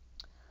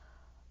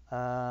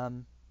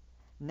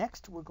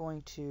 Next, we're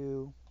going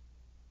to...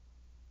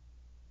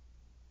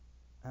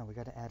 we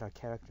got to add our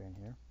character in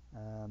here.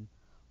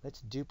 Let's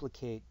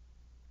duplicate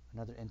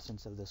another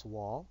instance of this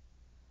wall,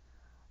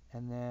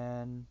 and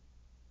then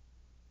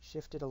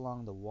shift it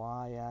along the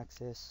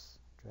Y-axis,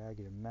 drag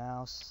your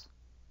mouse,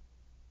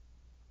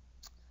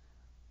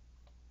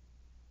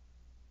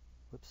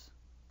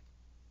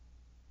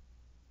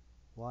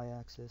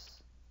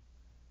 Y-axis,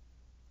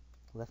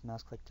 left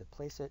mouse click to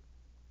place it,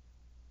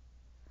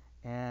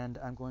 and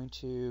I'm going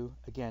to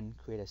again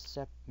create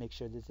make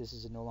sure that this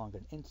is no longer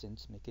an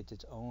instance, make it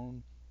its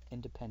own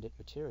independent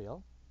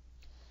material.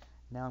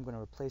 Now I'm going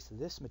to replace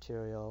this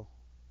material,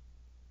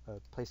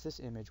 place this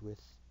image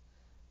with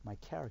my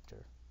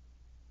character.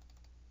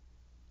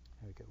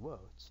 There we go. Whoa,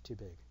 it's too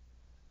big.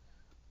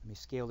 Let me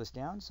scale this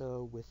down.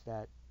 So with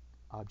that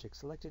object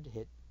selected,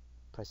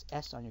 press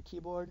S on your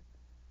keyboard,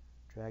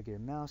 drag your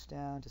mouse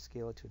down to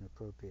scale it to an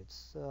appropriate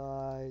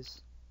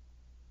size.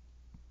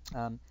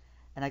 And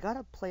I got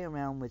to play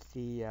around with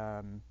the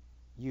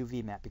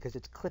UV map because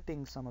it's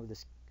clipping some of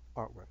this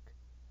artwork.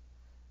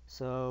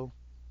 So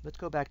let's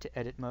go back to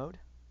edit mode.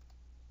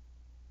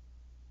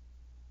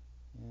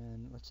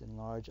 And let's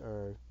enlarge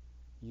our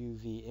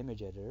UV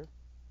image editor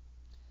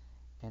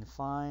and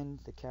find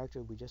the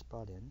character we just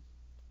brought in.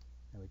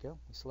 There we go.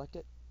 We select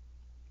it.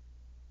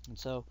 And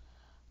so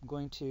I'm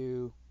going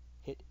to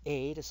hit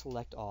A to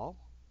select all,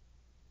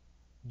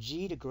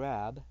 G to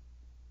grab,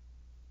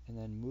 and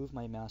then move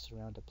my mouse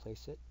around to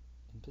place it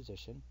in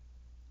position.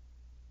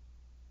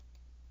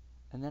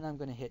 And then I'm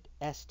going to hit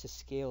S to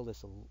scale the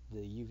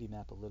UV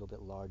map a little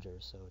bit larger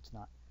so it's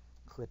not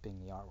clipping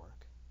the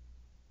artwork.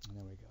 And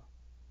there we go.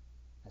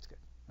 That's good.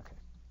 Okay.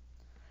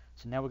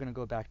 So now we're going to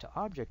go back to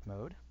object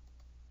mode.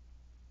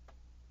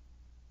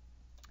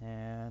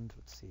 And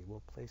let's see,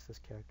 we'll place this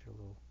character a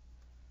little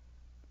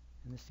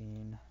in the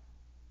scene.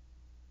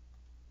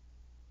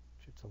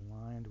 It's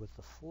aligned with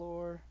the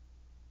floor.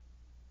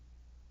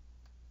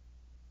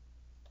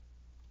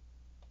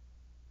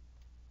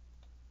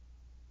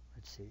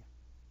 Let's see.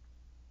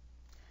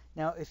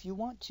 Now, if you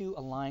want to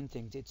align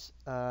things, it's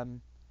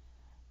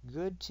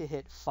good to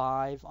hit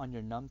 5 on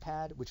your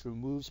numpad, which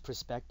removes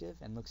perspective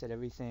and looks at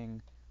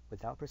everything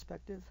without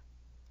perspective.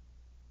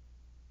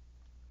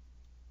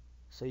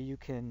 So you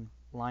can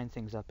line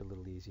things up a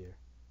little easier.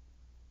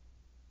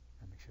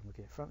 And make sure I'm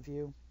looking at front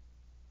view.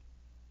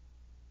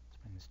 Let's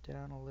bring this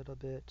down a little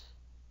bit.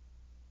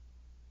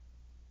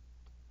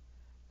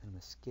 Then I'm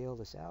going to scale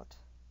this out.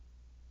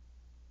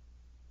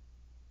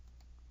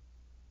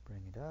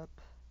 Bring it up.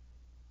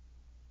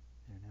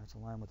 There, now it's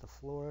aligned with the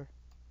floor.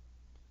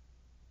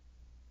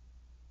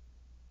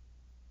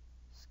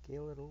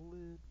 Scale it a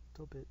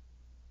little bit.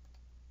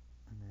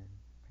 And then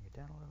bring it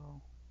down a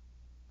little.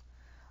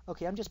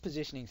 Okay, I'm just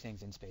positioning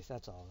things in space,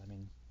 that's all. I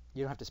mean,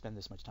 you don't have to spend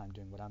this much time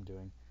doing what I'm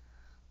doing.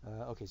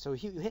 Okay, so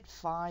you hit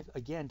 5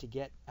 again to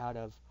get out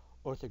of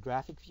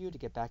orthographic view, to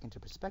get back into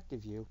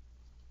perspective view,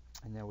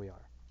 and there we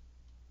are.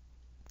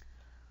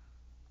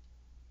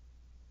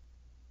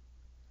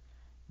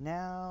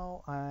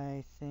 Now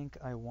I think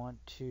I want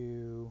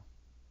to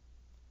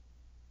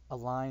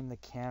align the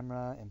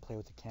camera and play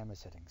with the camera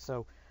settings.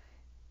 So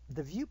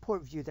the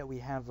viewport view that we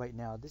have right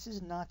now, this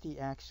is not the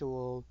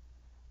actual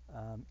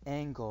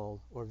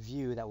angle or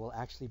view that will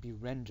actually be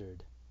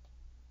rendered.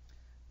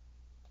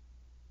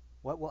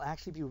 What will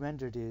actually be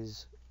rendered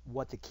is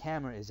what the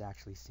camera is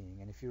actually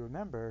seeing. And if you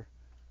remember,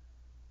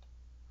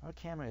 our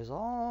camera is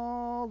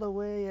all the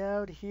way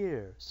out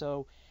here.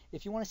 So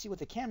if you want to see what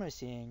the camera is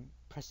seeing,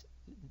 press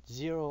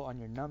 0 on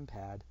your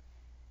numpad,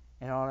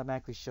 and it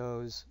automatically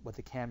shows what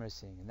the camera is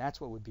seeing. And that's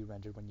what would be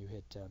rendered when you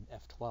hit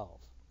F12.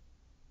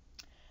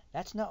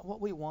 That's not what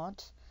we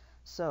want.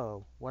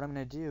 So what I'm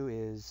going to do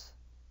is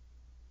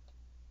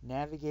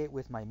navigate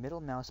with my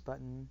middle mouse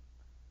button,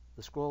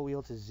 the scroll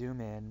wheel to zoom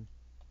in.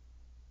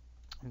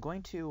 I'm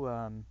going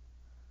to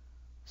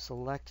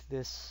select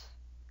this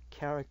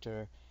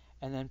character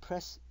and then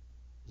press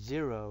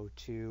 0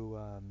 to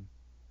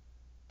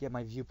get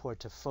my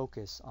viewport to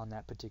focus on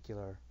that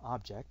particular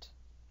object.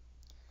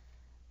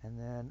 And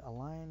then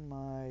align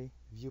my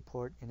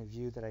viewport in a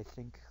view that I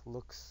think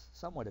looks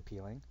somewhat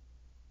appealing.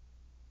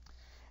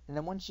 And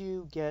then once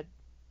you get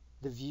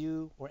the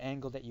view or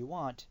angle that you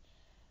want,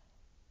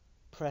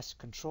 press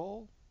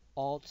Control,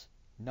 Alt,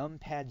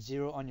 Numpad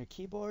 0 on your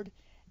keyboard,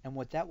 and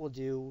what that will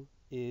do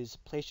is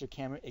place your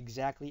camera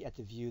exactly at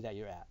the view that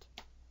you're at.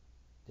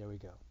 There we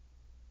go.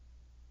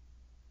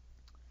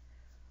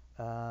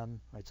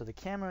 Right, so the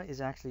camera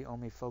is actually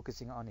only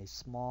focusing on a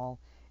small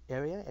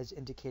area as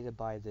indicated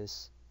by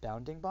this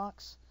bounding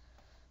box.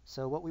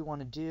 So what we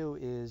want to do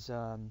is,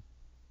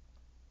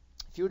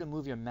 if you were to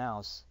move your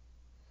mouse,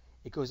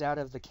 it goes out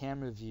of the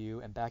camera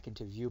view and back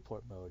into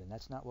viewport mode, and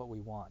that's not what we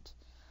want.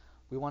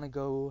 We want to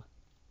go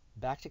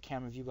back to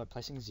camera view by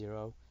pressing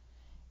 0,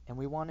 and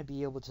we want to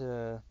be able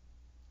to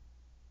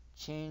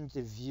change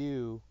the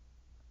view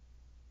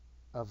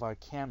of our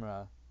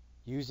camera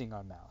using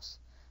our mouse.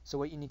 So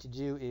what you need to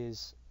do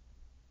is,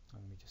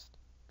 let me just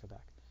go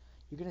back.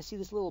 You're going to see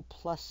this little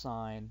plus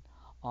sign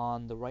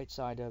on the right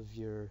side of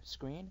your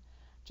screen.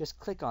 Just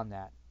click on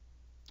that.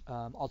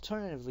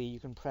 Alternatively, you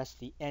can press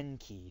the N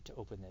key to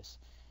open this.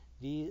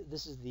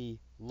 This is the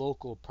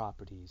local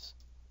properties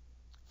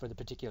for the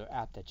particular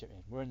app that you're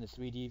in. We're in the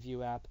 3D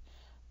view app,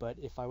 but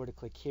if I were to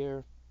click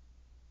here,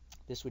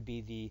 this would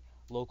be the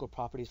local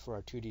properties for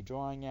our 2D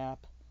drawing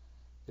app.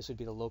 This would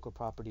be the local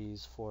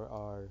properties for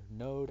our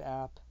Node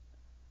app.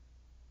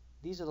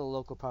 These are the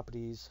local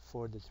properties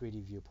for the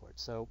 3D viewport.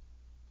 So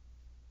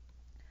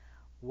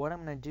what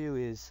I'm going to do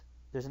is,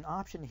 there's an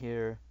option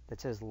here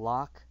that says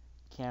Lock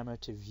Camera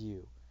to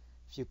View.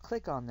 If you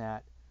click on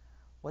that,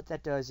 what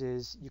that does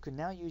is you can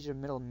now use your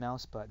middle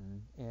mouse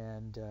button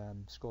and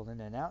scroll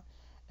in and out,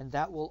 and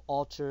that will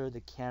alter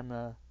the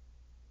camera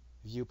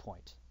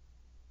viewpoint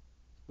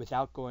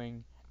without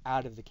going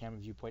out of the camera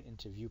viewpoint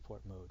into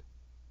viewport mode.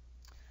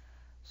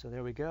 So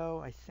there we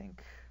go. I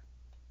think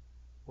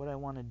what I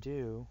want to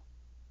do,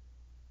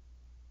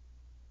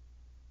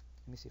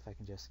 let me see if I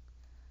can just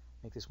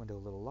make this window a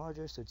little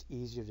larger so it's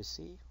easier to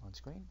see on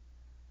screen.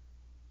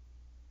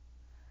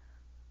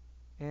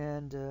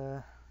 And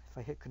if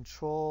I hit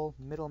Control,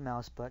 middle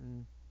mouse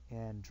button,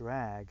 and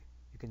drag,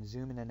 you can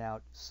zoom in and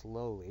out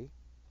slowly.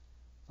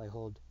 If I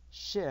hold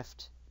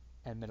Shift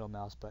and middle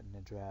mouse button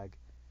and drag,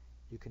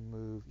 you can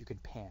move, you can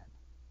pan.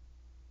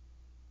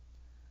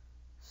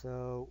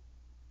 So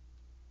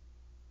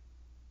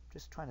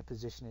just trying to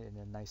position it in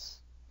a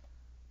nice,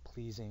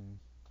 pleasing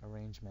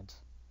arrangement.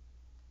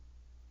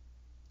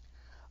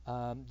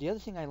 The other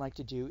thing I like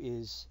to do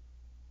is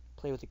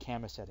play with the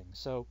camera settings.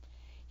 So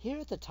here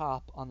at the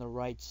top on the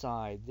right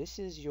side, this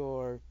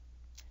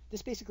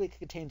basically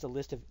contains a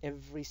list of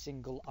every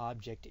single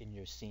object in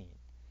your scene.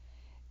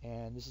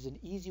 And this is an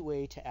easy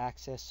way to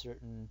access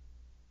certain,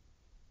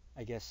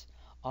 I guess,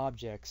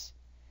 objects.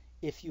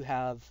 If you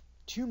have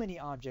too many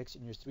objects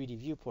in your 3D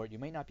viewport, you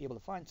may not be able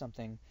to find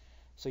something,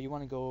 so you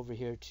want to go over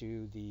here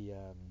to the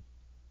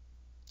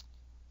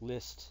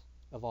list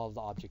of all of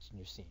the objects in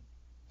your scene.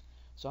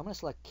 So I'm going to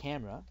select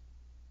camera,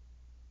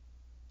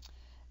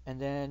 and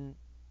then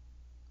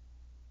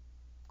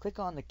click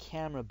on the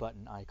camera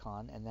button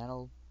icon, and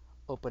that'll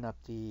open up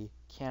the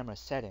camera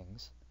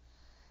settings.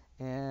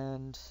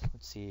 And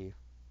let's see,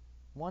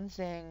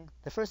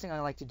 the first thing I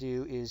like to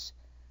do is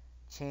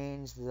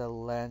change the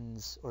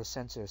lens or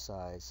sensor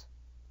size.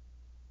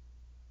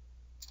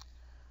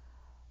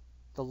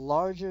 The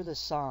larger the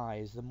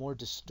size, the more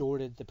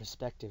distorted the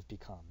perspective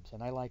becomes.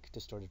 And I like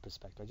distorted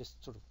perspective. I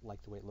just sort of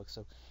like the way it looks.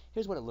 So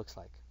here's what it looks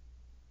like.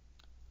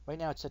 Right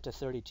now it's set to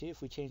 32.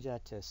 If we change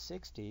that to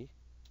 60,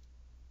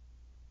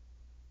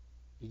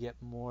 you get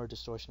more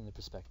distortion in the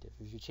perspective.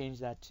 If you change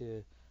that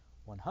to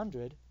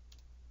 100,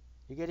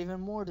 you get even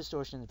more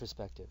distortion in the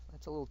perspective.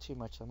 That's a little too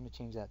much, so I'm going to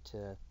change that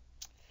to,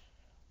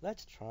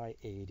 let's try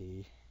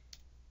 80.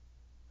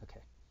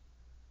 Okay.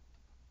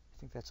 I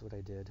think that's what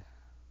I did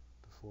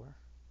before.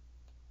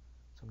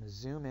 So I'm going to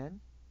zoom in,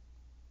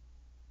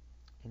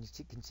 and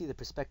you can see the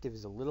perspective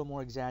is a little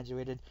more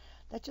exaggerated.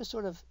 That just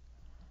sort of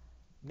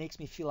makes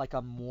me feel like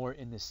I'm more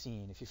in the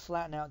scene. If you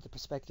flatten out the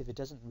perspective, it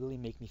doesn't really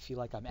make me feel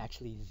like I'm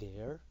actually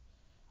there.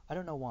 I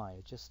don't know why.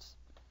 It just,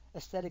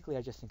 aesthetically,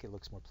 I just think it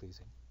looks more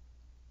pleasing.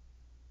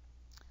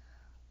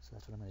 So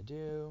that's what I'm going to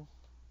do.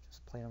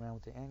 Just playing around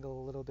with the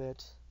angle a little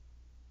bit.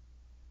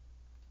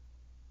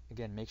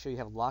 Again, make sure you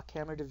have lock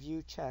camera to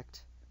view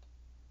checked,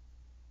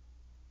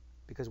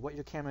 because what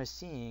your camera is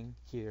seeing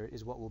here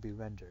is what will be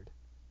rendered,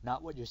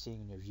 not what you're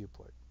seeing in your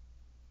viewport.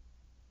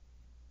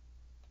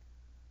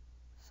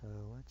 So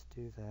let's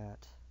do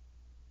that.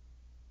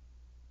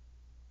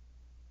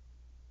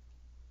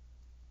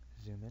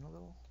 Zoom in a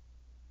little.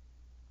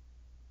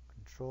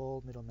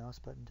 Control middle mouse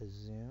button to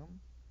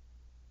zoom.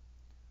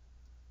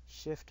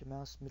 Shift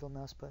middle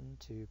mouse button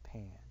to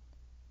pan.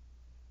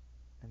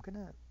 I'm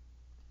gonna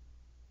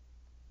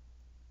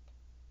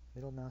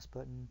middle mouse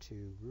button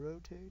to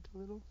rotate a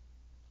little.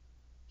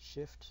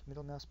 Shift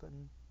middle mouse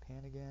button,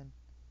 pan again.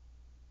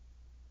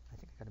 I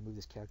think I gotta move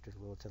this character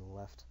a little to the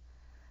left,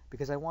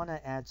 because I want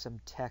to add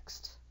some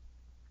text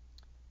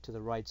to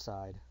the right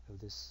side of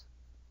this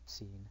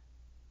scene.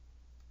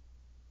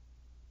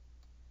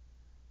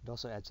 And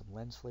also add some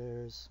lens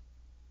flares.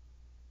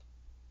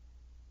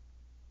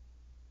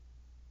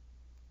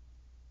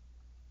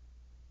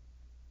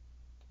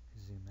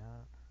 Zoom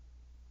out.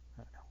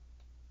 I don't know.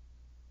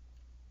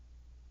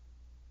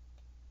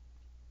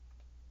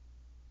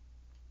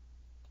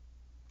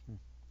 Let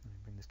me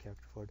bring this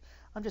character forward.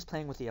 I'm just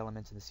playing with the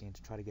elements in the scene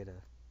to try to get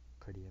a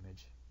pretty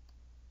image.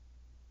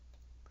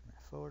 Bring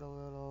that forward a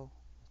little.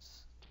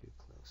 That's too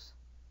close.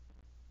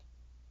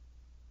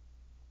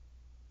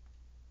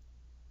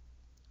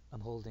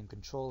 I'm holding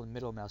control and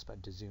middle mouse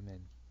button to zoom in.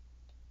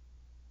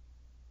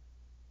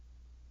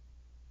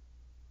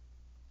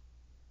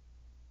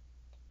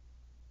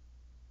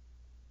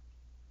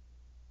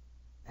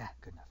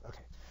 Good enough.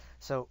 Okay.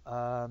 So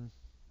now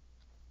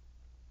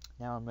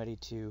I'm ready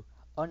to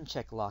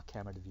uncheck lock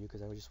camera to view,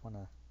 because I just want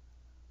to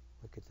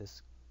look at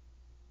this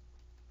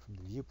from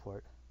the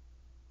viewport.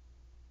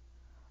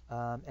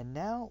 And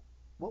now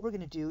what we're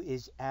going to do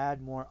is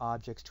add more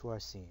objects to our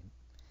scene.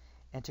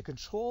 And to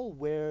control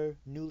where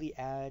newly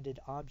added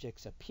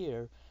objects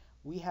appear,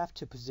 we have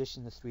to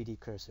position the 3D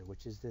cursor,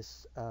 which is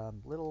this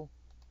little,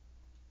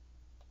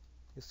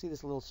 you'll see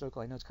this little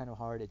circle. I know it's kind of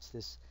hard. It's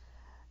this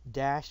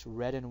dashed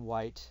red and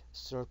white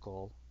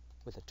circle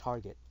with a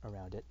target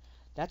around it.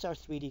 That's our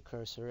 3D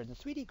cursor, and the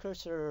 3D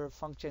cursor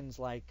functions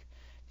like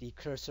the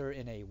cursor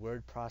in a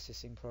word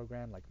processing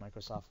program like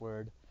Microsoft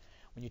Word.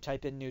 When you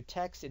type in new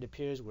text, it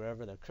appears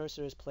wherever the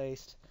cursor is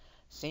placed.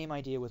 Same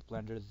idea with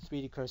Blender. The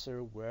 3D cursor,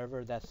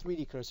 wherever that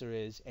 3D cursor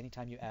is,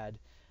 anytime you add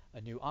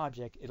a new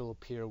object, it'll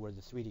appear where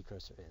the 3D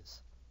cursor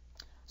is.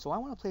 So I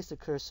want to place the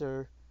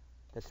cursor,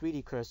 the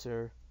 3D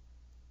cursor,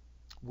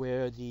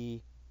 where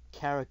the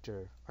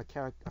character,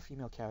 our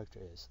female character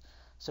is.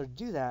 So to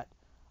do that,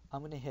 I'm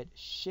going to hit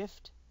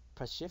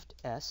press Shift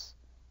S,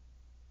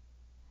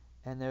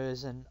 and there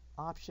is an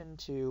option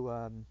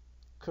to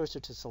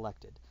cursor to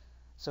selected.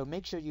 So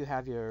make sure you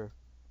have your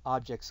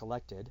object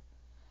selected,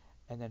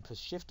 and then press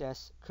Shift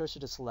S,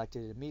 cursor to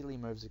selected. It immediately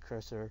moves the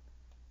cursor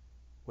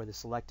where the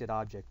selected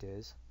object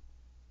is.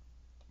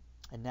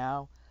 And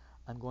now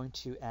I'm going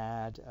to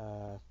add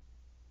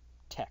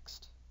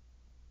text.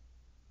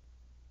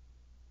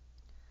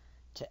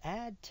 To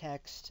add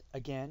text,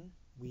 again,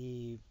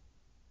 we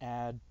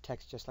add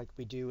text just like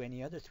we do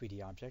any other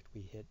 3D object.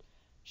 We hit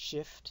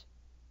Shift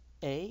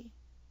A.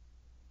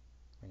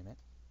 Wait a minute.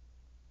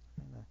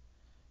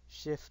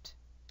 Shift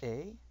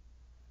A,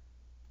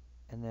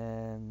 and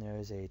then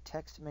there's a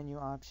text menu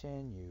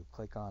option. You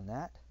click on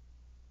that,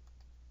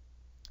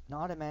 and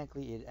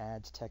automatically it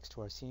adds text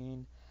to our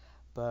scene.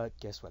 But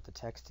guess what? The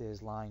text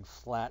is lying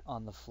flat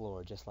on the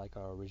floor, just like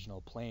our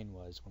original plane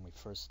was when we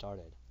first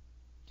started.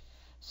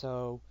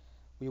 So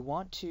we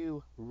want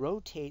to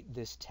rotate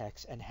this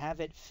text and have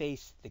it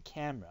face the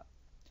camera.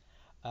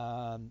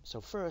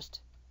 So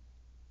first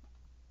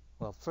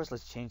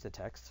let's change the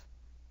text.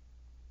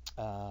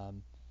 Go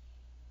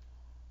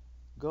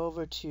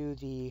over to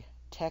the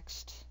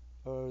text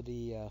or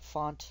the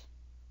font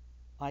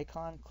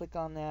icon, click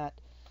on that,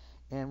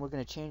 and we're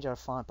going to change our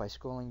font by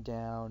scrolling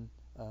down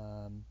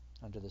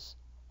under this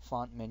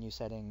font menu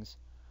settings.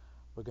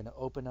 We're going to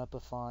open up a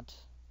font,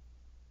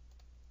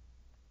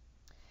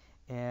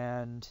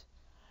 and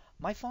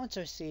my fonts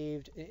are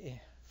saved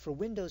for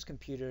Windows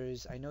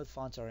computers. I know the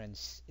fonts are in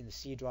the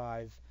C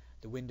drive,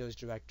 the Windows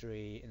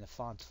directory, in the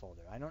fonts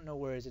folder. I don't know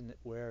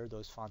where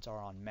those fonts are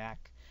on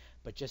Mac,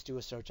 but just do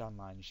a search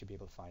online. You should be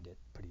able to find it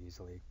pretty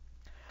easily.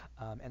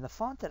 And the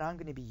font that I'm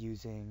going to be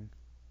using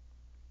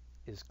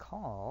is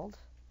called,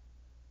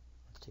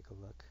 let's take a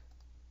look,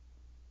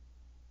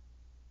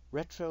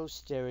 Retro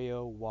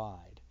Stereo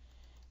Wide.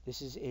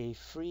 This is a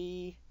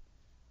free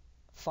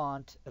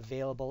font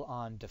available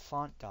on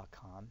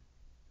dafont.com.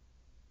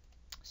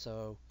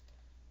 So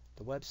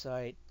the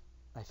website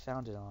I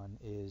found it on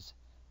is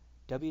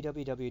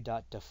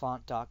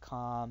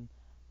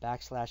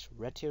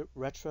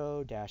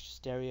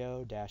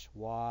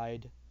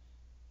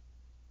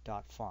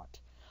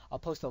www.dafont.com/retro-stereo-wide.font. I'll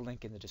post a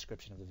link in the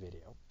description of the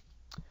video.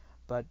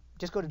 But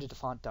just go to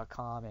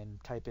dafont.com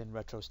and type in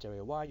Retro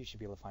Stereo Wide. You should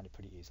be able to find it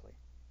pretty easily.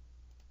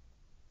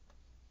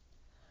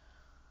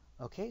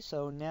 Okay,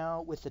 so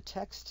now with the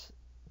text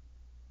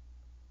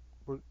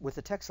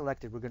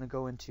selected, we're going to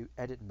go into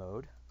edit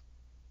mode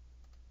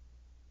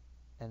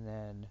and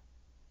then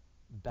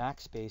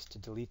backspace to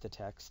delete the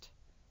text,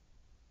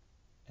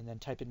 and then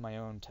type in my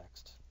own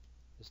text.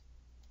 In this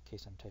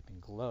case, I'm typing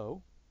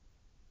glow.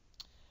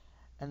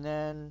 And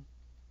then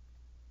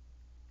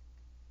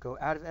go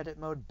out of edit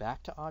mode,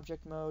 back to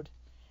object mode.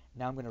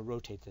 Now I'm going to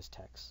rotate this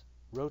text.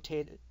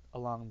 Rotate it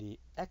along the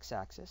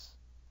x-axis,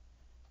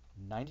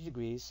 90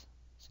 degrees.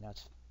 So now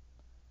it's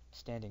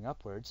standing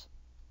upwards.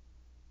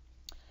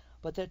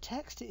 But the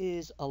text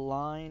is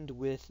aligned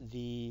with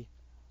the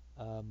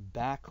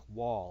back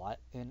wall.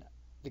 And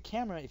the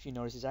camera, if you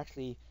notice, is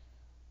actually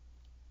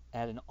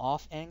at an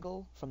off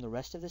angle from the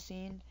rest of the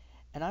scene.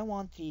 And I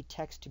want the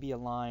text to be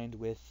aligned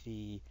with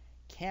the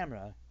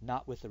camera,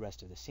 not with the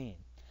rest of the scene.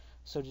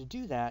 So to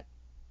do that,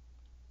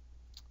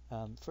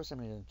 first let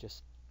me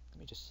just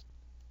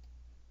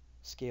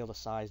scale the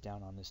size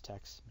down on this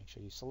text. Make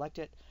sure you select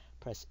it.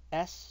 Press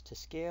S to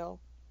scale.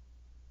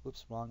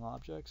 Oops, wrong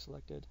object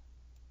selected.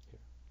 Here,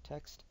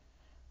 text.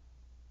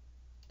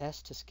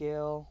 S to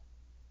scale.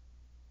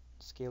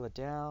 Scale it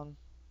down.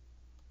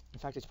 In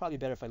fact, it's probably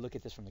better if I look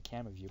at this from the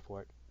camera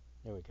viewport.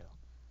 There we go.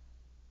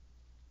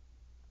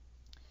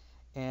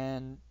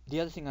 And the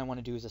other thing I want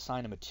to do is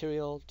assign a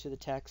material to the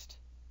text.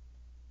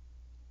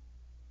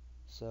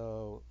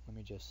 So let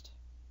me just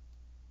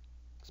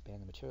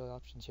expand the material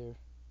options here.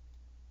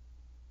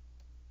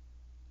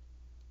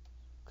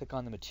 Click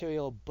on the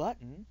material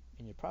button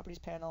in your properties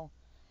panel,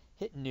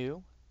 hit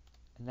new,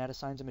 and that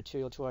assigns a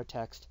material to our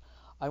text.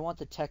 I want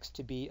the text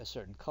to be a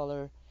certain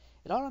color.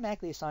 It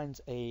automatically assigns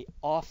a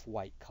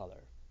off-white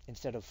color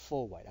instead of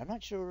full white. I'm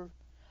not sure.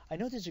 I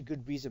know there's a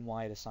good reason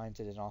why it assigns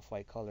it an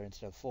off-white color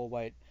instead of full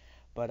white,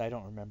 but I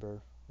don't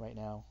remember right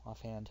now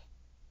offhand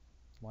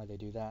why they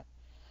do that.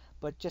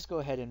 But just go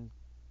ahead and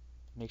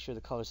make sure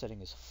the color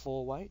setting is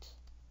full white.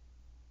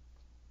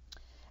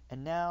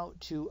 And now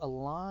to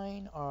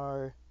align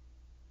our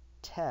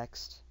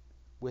text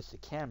with the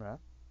camera,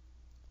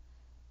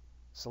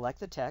 select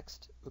the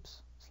text.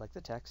 Oops, select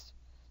the text.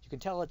 You can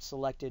tell it's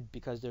selected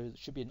because there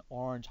should be an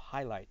orange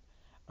highlight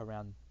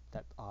around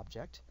that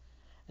object.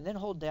 And then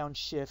hold down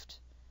Shift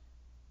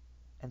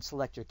and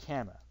select your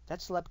camera.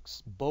 That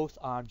selects both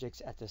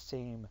objects at the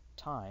same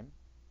time.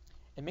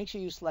 And make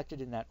sure you select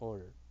it in that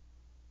order.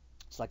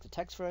 Select the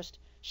text first,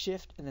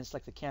 Shift, and then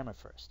select the camera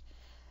first.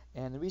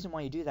 And the reason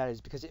why you do that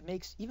is because it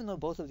makes, even though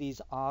both of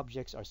these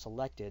objects are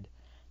selected,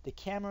 the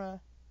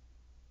camera,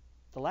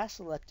 the last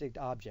selected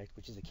object,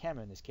 which is the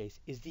camera in this case,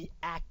 is the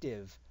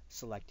active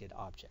selected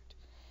object.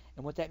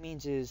 And what that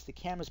means is the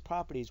camera's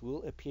properties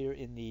will appear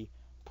in the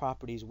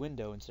properties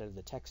window instead of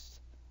the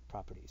text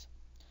properties.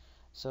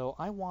 So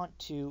I want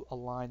to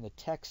align the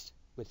text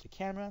with the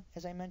camera,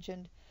 as I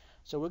mentioned.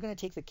 So we're going to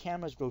take the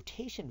camera's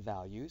rotation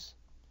values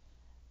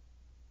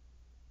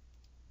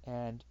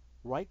and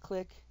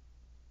right-click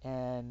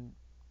and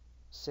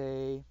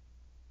say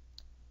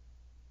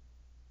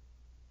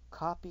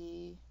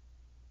copy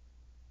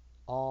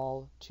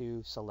all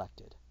to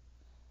selected.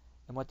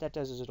 And what that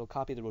does is it'll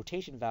copy the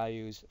rotation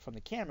values from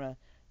the camera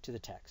to the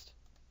text.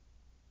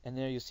 And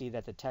there you see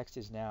that the text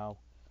is now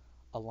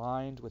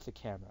aligned with the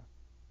camera.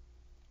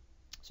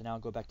 So now I'll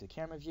go back to the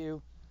camera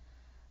view.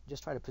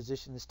 Just try to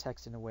position this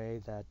text in a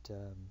way that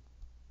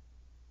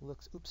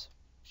looks, oops,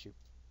 shoot,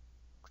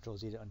 Control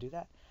Z to undo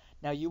that.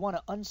 Now you want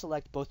to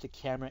unselect both the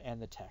camera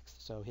and the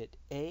text. So hit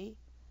A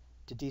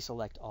to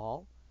deselect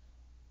all,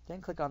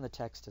 then click on the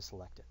text to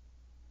select it.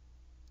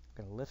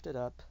 I'm going to lift it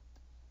up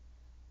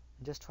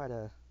and just try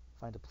to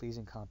find a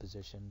pleasing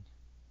composition.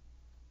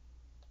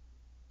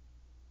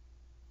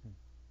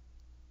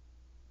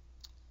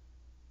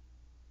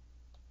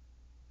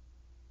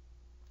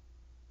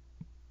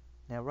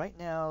 Now right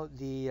now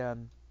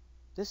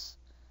this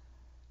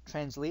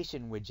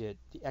translation widget,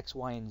 the X,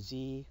 Y, and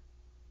Z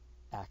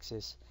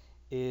axis,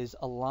 is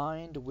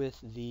aligned with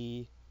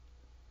the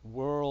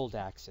world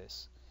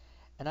axis.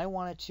 And I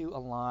want it to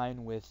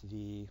align with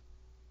the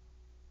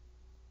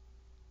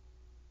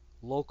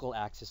local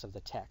axis of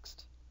the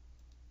text.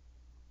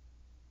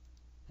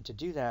 And to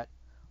do that,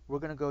 we're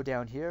going to go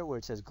down here where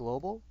it says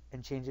global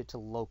and change it to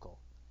local.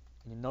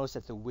 And you'll notice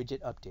that the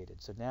widget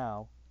updated. So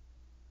now,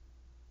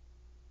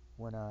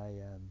 when I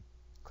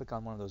click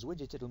on one of those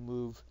widgets, it'll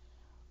move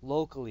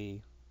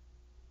locally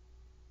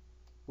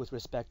with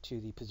respect to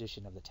the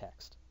position of the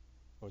text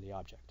or the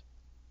object.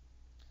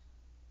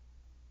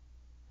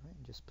 All right,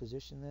 and just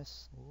position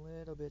this a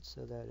little bit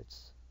so that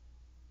it's...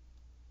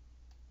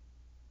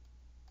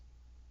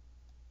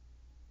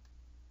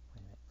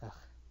 Wait a minute.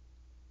 Ugh.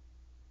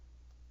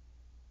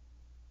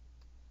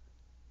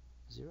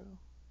 0.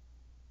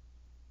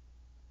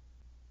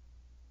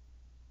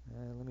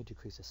 Let me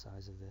decrease the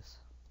size of this.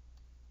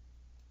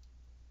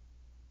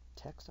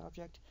 Text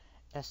object,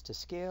 S to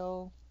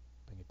scale,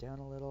 bring it down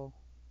a little,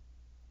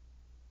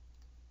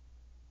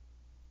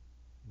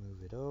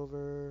 move it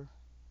over,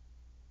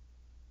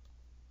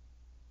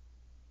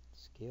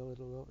 scale it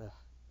a little.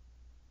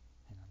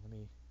 Hang on, let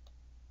me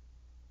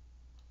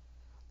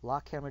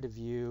lock camera to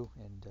view,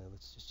 and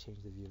let's just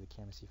change the view of the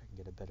camera, see if I can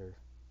get a better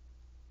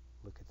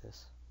look at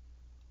this.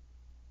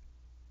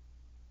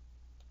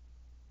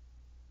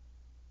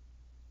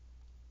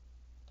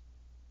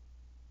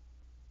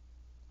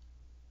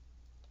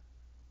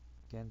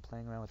 Again,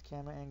 playing around with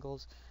camera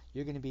angles.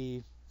 You're going to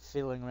be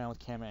fiddling around with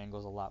camera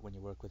angles a lot when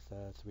you work with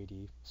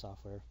 3D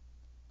software.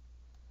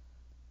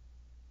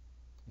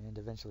 And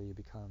eventually you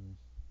become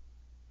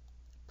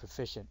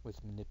proficient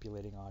with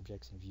manipulating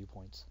objects and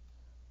viewpoints.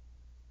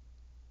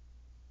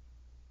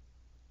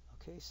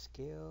 Okay,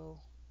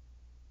 scale.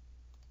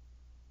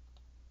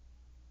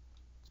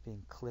 It's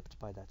being clipped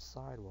by that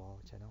sidewall,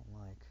 which I don't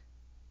like.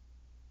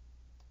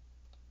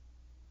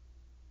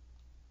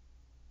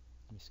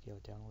 Let me scale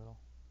it down a little.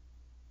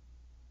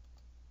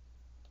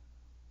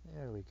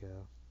 There we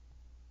go.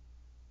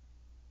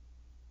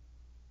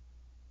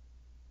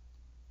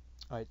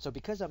 Alright, so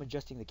because I'm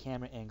adjusting the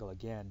camera angle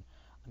again,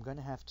 I'm going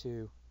to have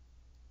to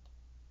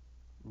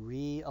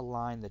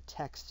realign the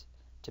text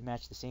to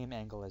match the same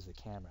angle as the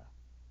camera.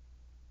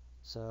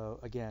 So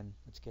again,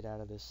 let's get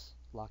out of this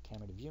lock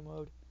camera to view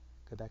mode,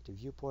 go back to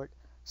viewport,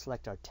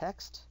 select our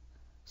text,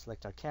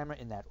 select our camera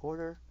in that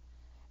order,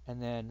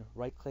 and then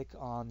right click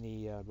on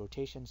the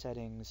rotation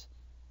settings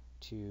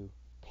to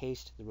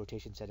paste the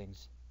rotation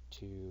settings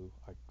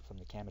from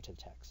the camera to the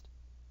text.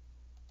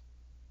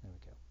 There we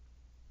go.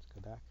 Let's go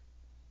back.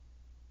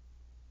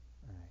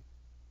 Alright.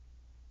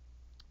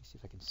 Let me see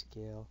if I can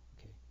scale.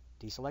 Okay.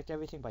 Deselect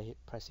everything by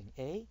pressing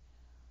A.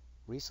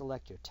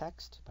 Reselect your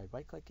text by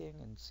right clicking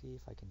and see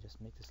if I can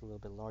just make this a little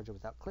bit larger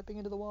without clipping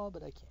into the wall,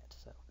 but I can't.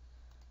 So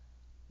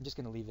I'm just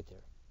going to leave it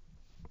there.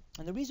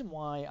 And the reason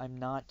why I'm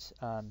not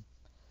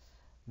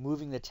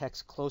moving the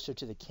text closer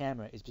to the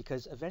camera is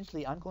because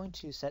eventually I'm going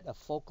to set a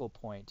focal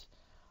point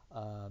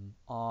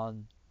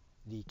on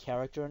the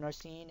character in our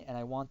scene, and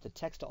I want the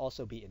text to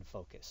also be in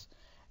focus.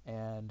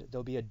 And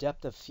there'll be a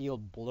depth of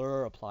field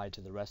blur applied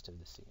to the rest of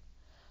the scene.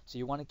 So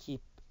you want to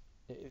keep,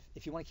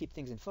 if you want to keep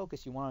things in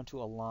focus, you want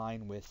to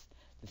align with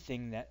the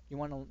thing that you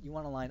want to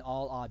align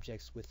all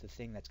objects with the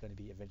thing that's going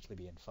to be eventually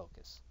be in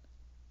focus.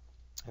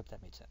 I hope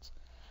that made sense.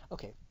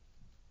 Okay,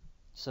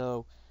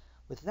 so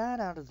with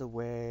that out of the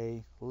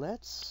way,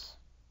 let's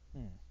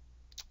let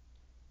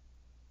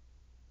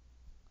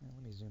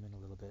me zoom in a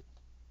little bit.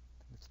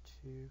 Let's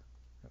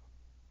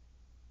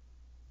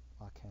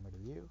lock camera to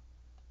view.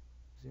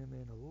 Zoom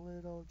in a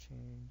little,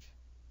 change.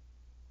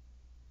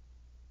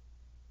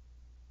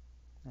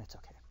 That's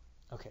okay.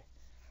 Okay.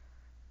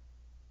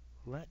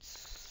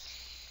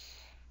 Let's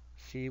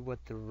see what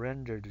the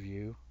rendered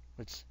view.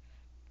 Let's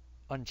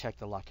uncheck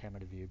the lock camera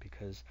to view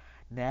because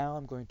now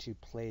I'm going to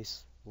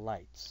place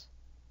lights.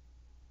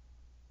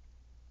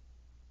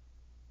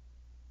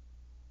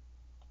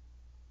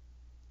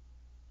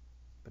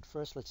 But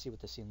first, let's see what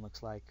the scene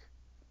looks like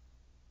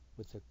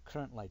with the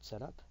current light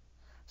setup.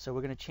 So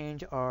we're going to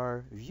change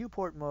our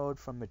viewport mode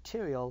from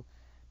material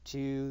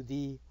to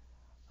the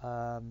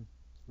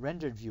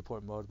rendered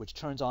viewport mode, which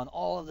turns on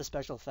all of the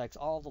special effects,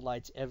 all of the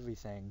lights,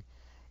 everything.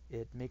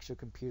 It makes your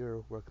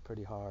computer work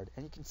pretty hard.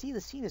 And you can see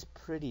the scene is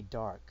pretty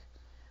dark,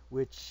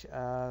 which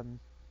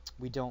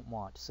we don't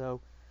want.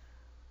 So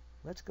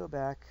let's go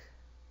back.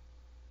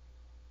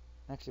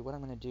 Actually, what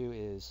I'm going to do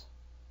is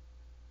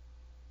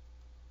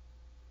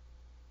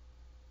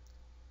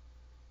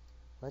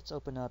let's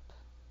open up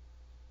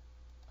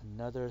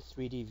another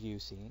 3D view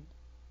scene.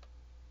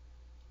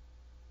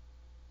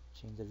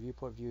 Change the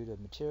viewport view to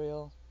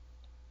material.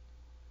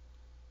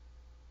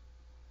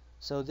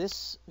 So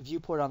this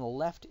viewport on the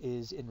left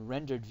is in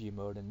rendered view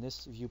mode, and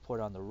this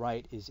viewport on the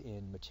right is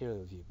in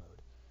material view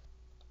mode.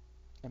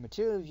 And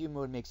material view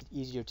mode makes it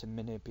easier to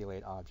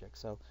manipulate objects.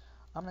 So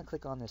I'm going to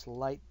click on this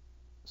light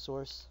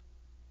source,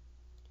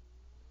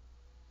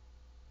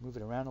 move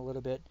it around a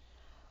little bit,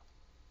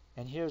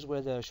 and here's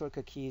where the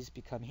shortcut keys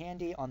become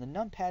handy. On the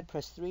numpad,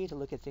 press 3 to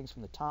look at things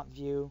from the top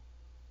view,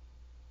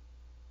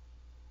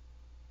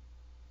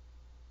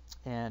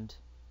 and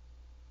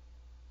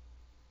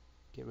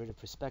get rid of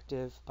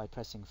perspective by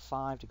pressing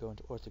 5 to go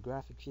into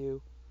orthographic view.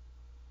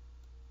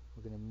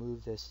 We're going to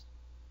move this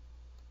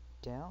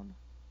down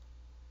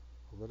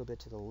a little bit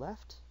to the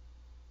left.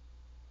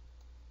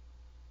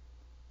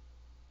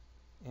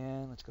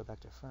 And let's go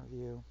back to front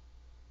view.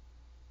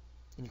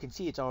 And you can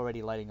see it's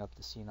already lighting up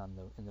the scene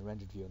in the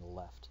rendered view on the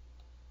left.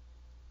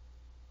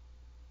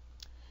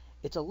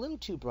 It's a little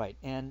too bright,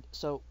 and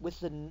so with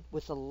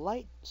the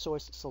light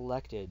source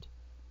selected,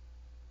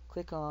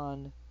 click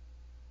on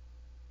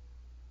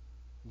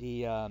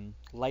the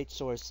light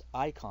source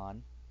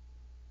icon,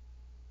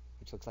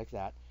 which looks like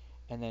that,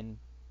 and then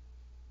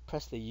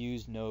press the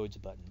Use Nodes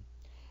button,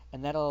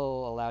 and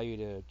that'll allow you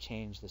to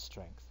change the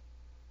strength.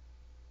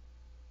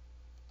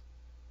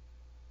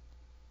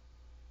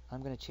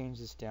 I'm going to change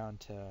this down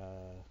to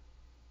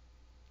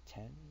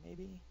 10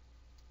 maybe?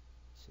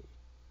 Let's see.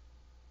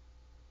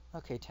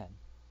 Okay, 10.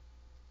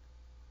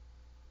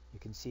 You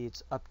can see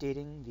it's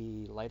updating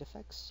the light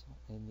effects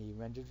in the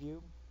rendered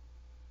view.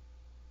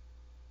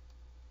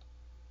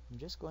 I'm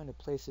just going to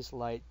place this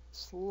light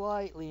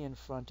slightly in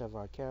front of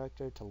our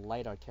character to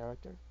light our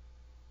character.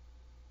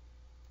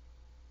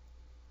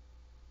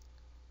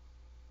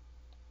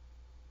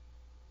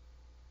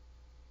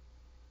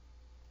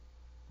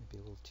 Maybe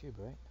a little too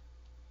bright.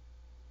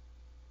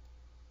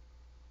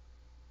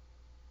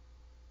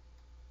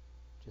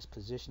 Just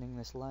positioning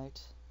this light.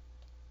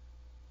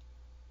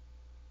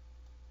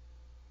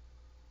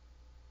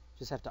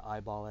 Just have to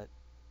eyeball it.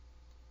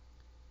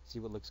 See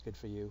what looks good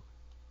for you.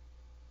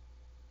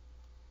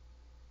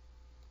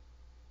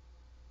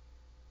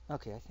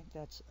 Okay, I think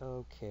that's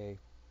okay.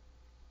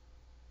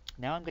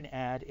 Now I'm going to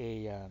add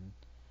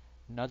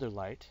another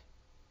light.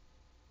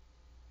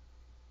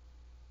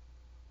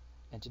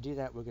 And to do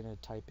that, we're going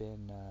to type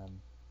in,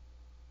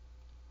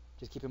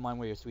 just keep in mind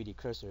where your 3D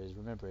cursor is.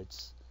 Remember,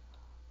 it's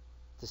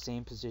the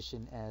same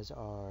position as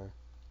our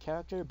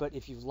character, but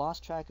if you've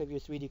lost track of your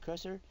 3D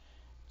cursor,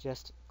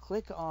 just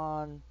click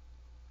on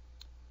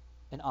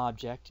an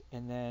object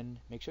and then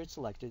make sure it's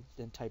selected,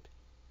 then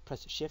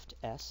press Shift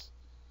S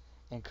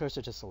and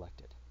cursor to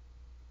selected.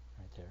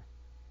 Right there.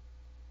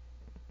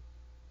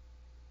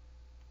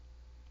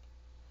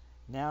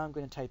 Now I'm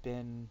going to type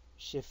in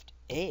Shift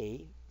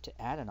A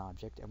to add an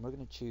object, and we're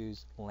going to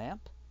choose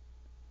lamp,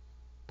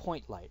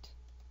 point light.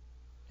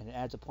 And it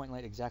adds a point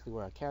light exactly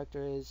where our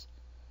character is.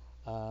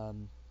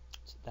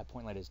 That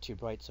point light is too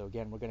bright, so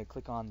again we're going to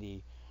click on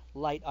the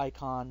light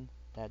icon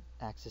that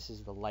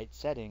accesses the light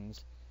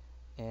settings,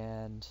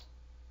 and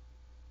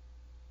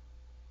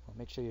well,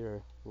 make sure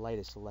your light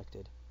is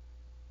selected.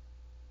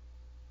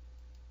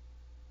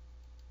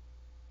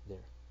 There,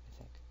 I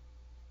think.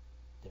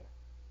 There.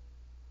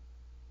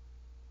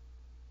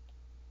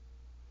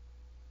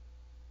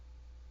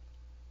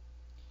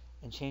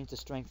 And change the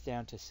strength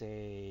down to,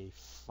 say,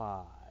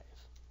 5.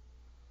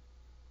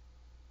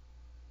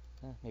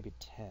 Maybe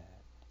 10.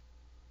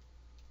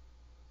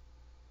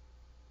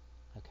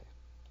 Okay.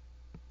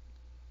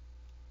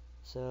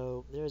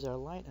 So there's our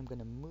light. I'm going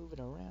to move it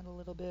around a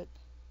little bit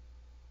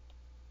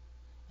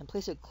and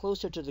place it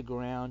closer to the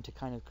ground to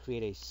kind of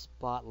create a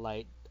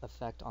spotlight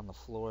effect on the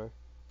floor.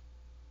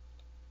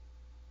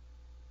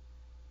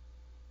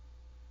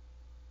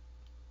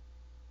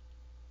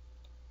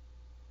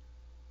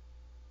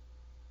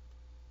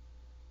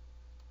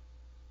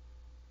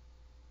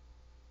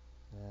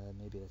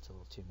 Maybe that's a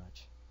little too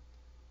much.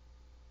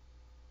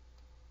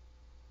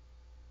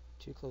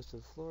 Too close to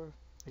the floor.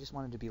 I just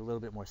wanted to be a little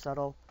bit more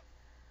subtle.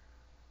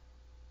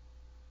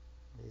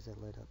 Raise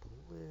that light up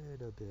a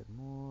little bit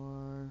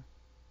more.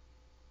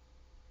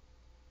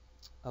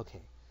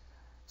 Okay,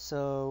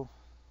 so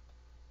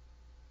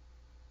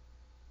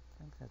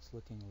I think that's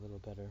looking a little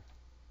better.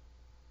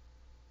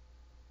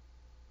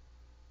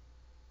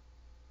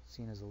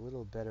 Scene is a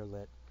little better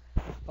lit.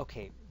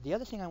 Okay, the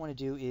other thing I want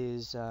to do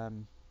is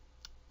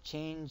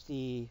change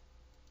the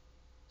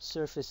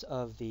surface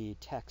of the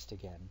text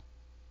again.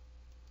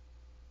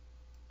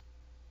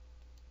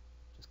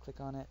 Just click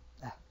on it.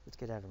 Let's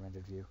get out of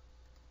rendered view.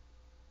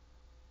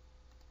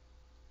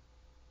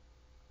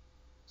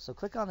 So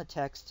click on the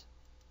text,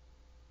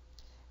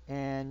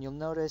 and you'll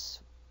notice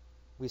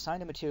we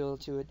assigned a material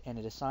to it, and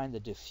it assigned the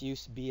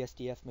diffuse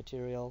BSDF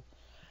material.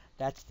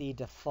 That's the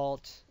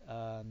default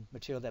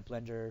material that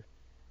Blender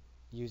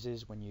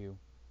uses when you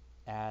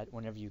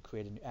whenever you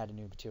add a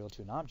new material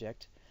to an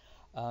object.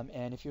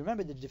 And if you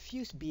remember, the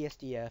diffuse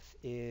BSDF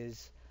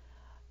is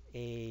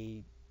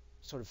a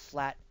sort of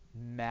flat,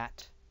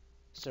 matte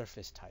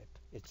surface type.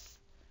 It's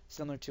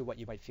similar to what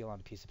you might feel on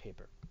a piece of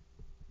paper.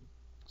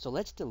 So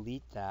let's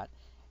delete that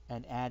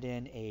and add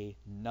in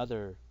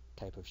another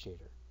type of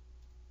shader.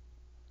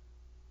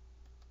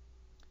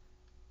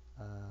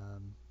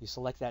 You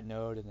select that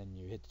node and then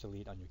you hit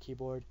delete on your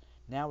keyboard.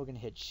 Now we're going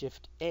to hit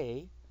Shift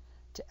A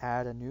to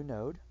add a new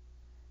node,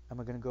 and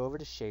we're going to go over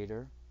to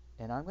shader,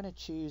 and I'm going to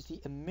choose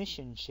the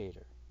emission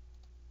shader.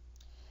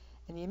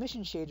 And the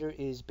emission shader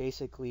is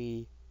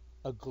basically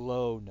a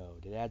glow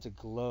node. It adds a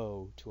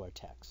glow to our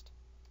text.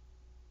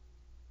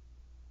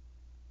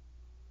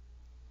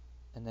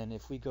 And then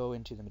if we go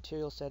into the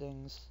material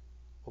settings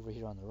over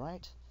here on the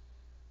right,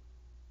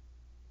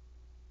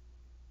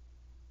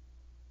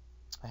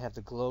 I have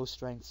the glow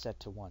strength set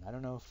to 1. I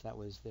don't know if that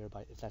was there if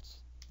that's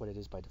what it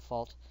is by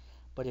default,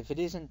 but if it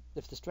isn't,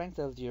 if the strength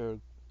of your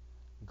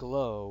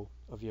glow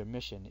of your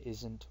emission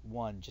isn't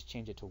 1, just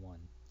change it to 1,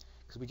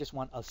 because we just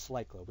want a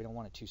slight glow. We don't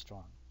want it too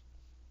strong.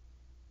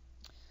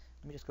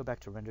 Let me just go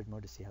back to rendered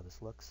mode to see how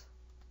this looks.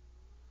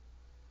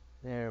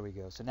 There we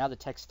go. So now the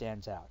text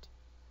stands out.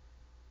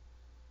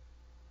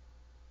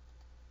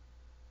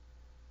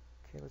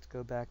 Okay, let's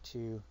go back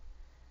to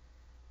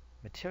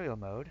material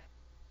mode.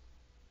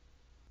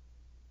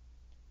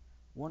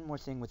 One more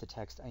thing with the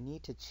text. I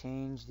need to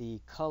change the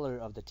color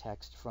of the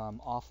text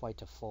from off-white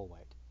to full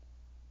white.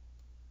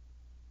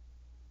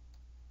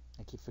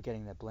 I keep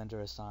forgetting that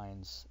Blender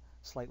assigns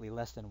slightly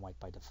less than white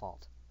by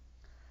default.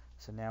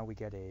 So now we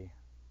get a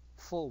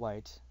full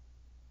white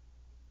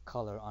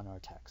color on our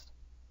text.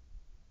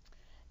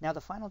 Now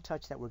the final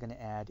touch that we're going to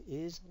add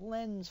is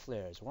lens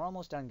flares. We're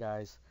almost done,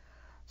 guys.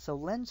 So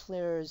lens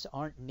flares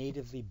aren't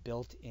natively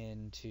built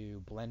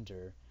into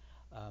Blender,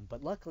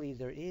 but luckily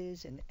there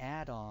is an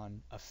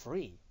add-on, a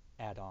free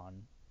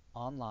add-on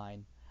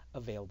online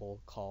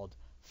available called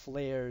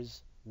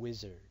Flares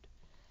Wizard.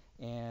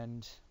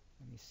 And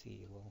let me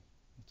see,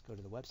 let's go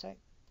to the website.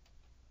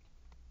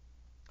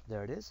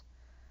 There it is.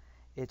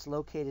 It's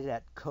located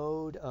at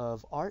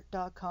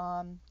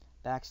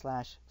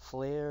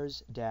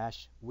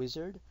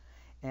codeofart.com/flares-wizard,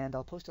 and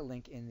I'll post a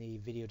link in the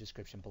video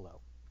description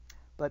below.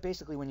 But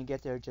basically when you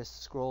get there,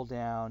 just scroll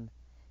down,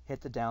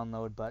 hit the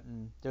download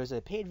button. There's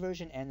a paid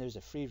version and there's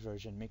a free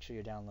version. Make sure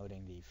you're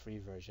downloading the free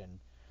version.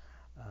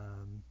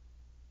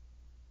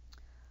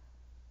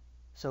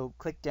 So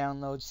click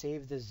download,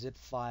 save the zip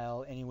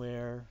file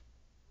anywhere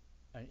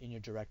in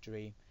your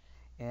directory.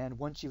 And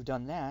once you've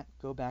done that,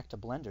 go back to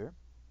Blender.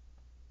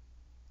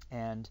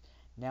 And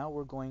now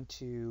we're going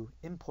to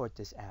import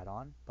this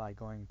add-on by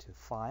going to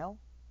File,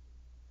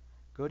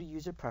 go to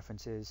User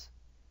Preferences,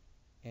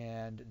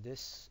 and the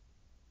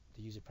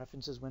User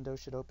Preferences window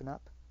should open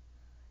up.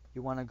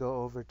 You want to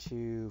go over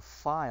to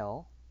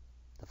File,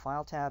 the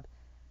File tab,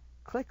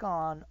 click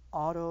on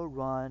Auto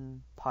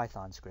Run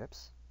Python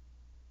Scripts,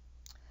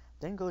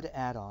 then go to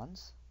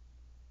Add-ons,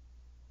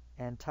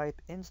 and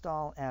type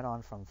Install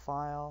Add-on from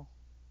File.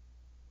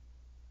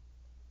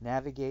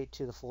 Navigate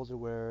to the folder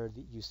where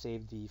you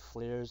saved the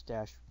Flares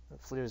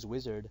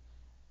Wizard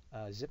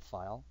zip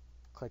file.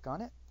 Click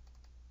on it.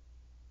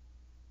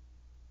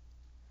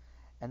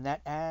 And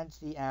that adds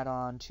the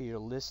add-on to your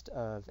list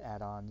of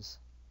add-ons.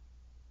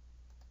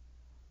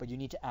 But you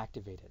need to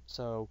activate it.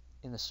 So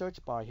in the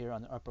search bar here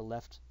on the upper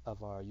left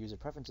of our User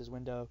Preferences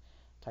window,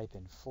 type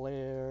in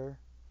Flare,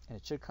 and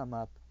it should come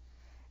up.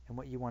 And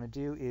what you want to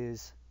do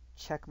is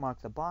check mark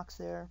the box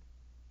there,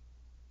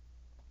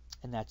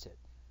 and that's it.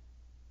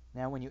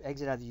 Now when you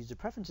exit out of the User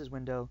Preferences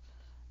window,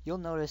 you'll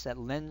notice that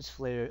a Lens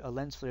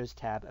Flares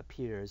tab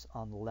appears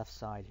on the left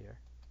side here.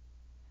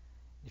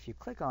 If you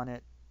click on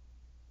it,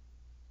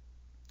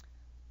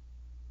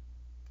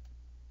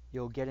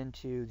 you'll get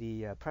into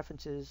the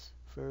preferences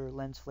for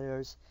lens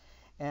flares.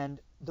 And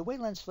the way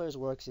lens flares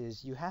works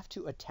is you have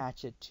to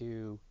attach it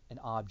to an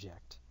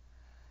object.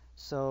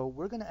 So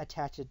we're going to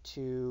attach it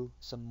to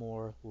some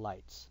more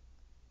lights.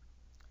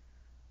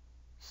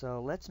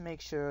 So let's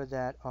make sure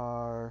that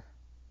our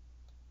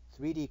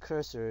 3D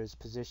cursor is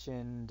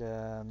positioned,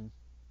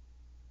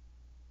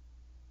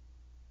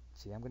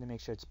 see, I'm going to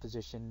make sure it's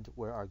positioned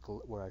where our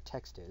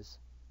text is.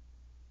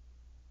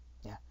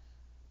 Yeah,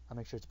 I'll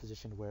make sure it's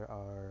positioned where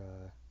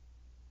our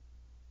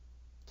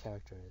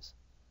character is.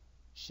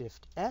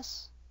 Shift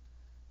S,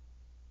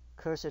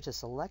 cursor to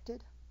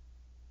selected.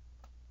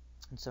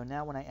 And so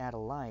now when I add a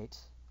light,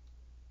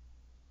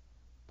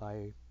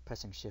 by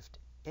pressing Shift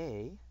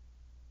A,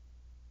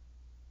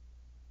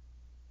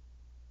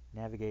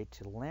 navigate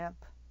to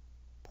lamp,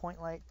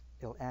 point light,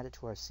 it'll add it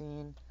to our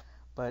scene,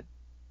 but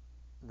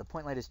the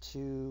point light is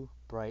too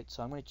bright,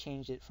 so I'm going to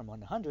change it from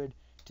 100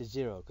 to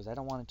 0 because I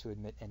don't want it to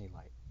emit any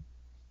light.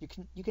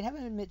 You can have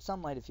it emit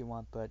some light if you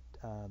want, but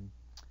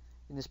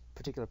in this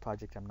particular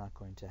project I'm not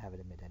going to have it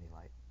emit any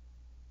light.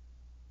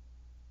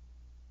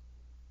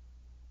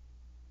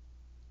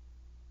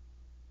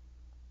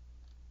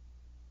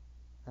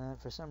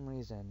 For some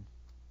reason,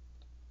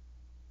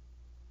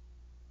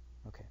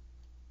 okay.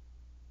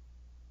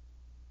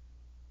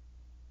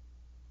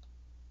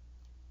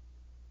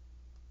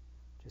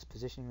 Just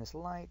positioning this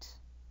light.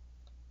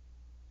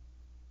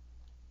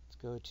 Let's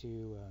go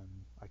to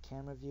our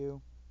camera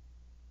view.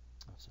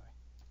 Oh, sorry,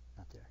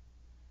 not there.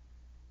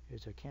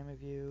 Here's our camera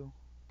view.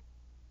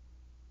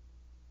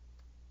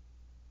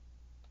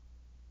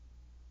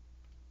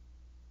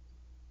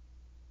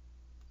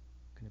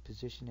 I'm going to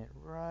position it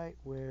right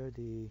where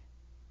the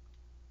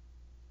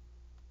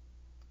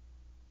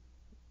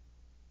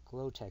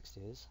glow text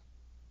is.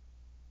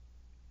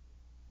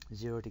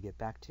 0 to get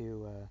back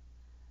to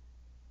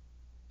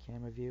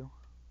camera view.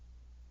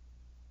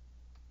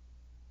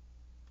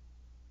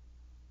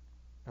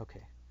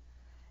 Okay.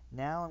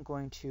 Now I'm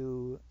going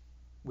to,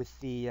 with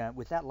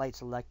that light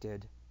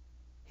selected,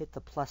 hit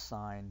the plus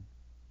sign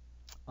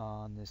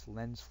on this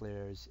lens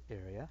flares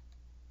area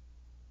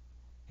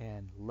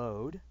and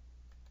load.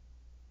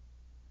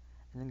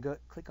 And then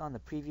click on the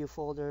preview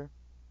folder,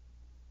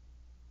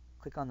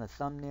 click on the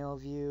thumbnail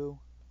view,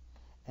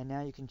 and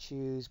now you can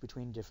choose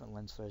between different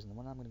lens flares. And the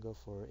one I'm going to go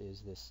for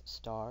is this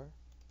star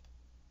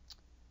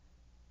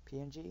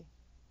PNG.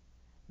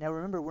 Now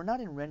remember, we're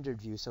not in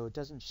rendered view, so it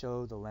doesn't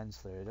show the lens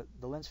flare.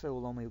 The lens flare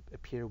will only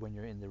appear when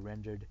you're in the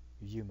rendered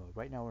view mode.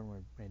 Right now we're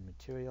in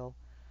material.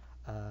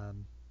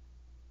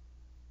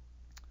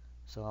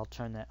 So I'll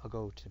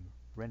go to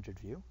rendered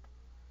view.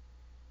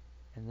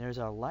 And there's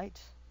our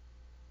light.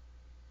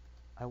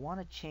 I want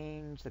to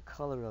change the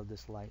color of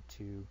this light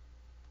to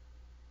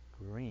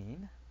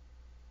green.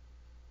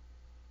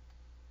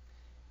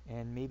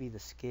 And maybe the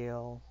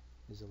scale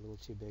is a little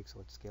too big, so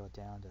let's scale it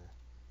down to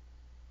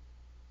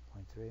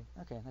 0.3.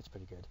 Okay, that's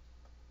pretty good.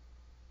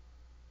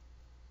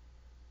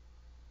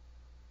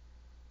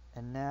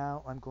 And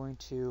now I'm going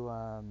to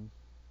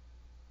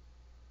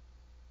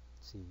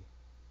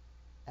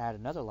add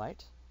another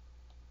light.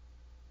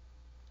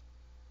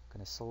 I'm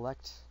going to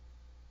select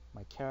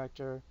my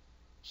character,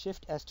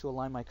 Shift S to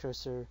align my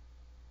cursor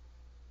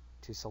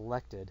to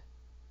selected,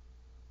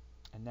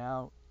 and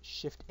now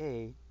Shift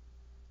A,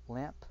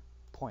 lamp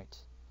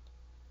point.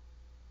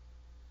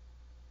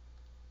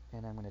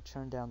 And I'm going to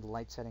turn down the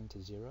light setting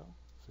to 0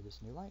 for this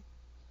new light.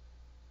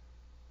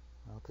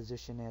 I'll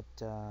position it,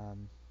 let's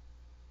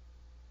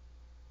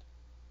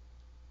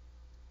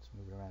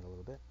move it around a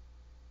little bit.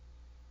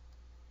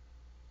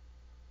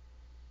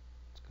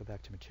 Let's go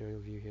back to material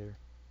view here.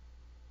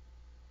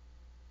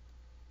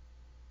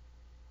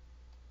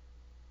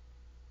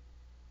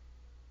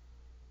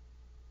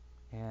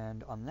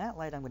 And on that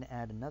light, I'm going to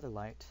add another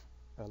light,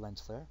 or lens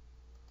flare.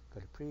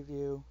 Go to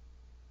preview.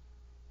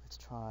 Let's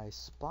try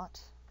spot.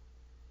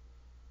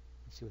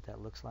 Let's see what that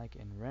looks like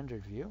in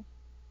rendered view.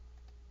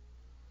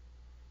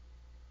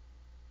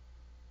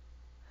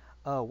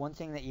 Oh, one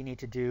thing that you need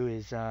to do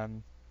is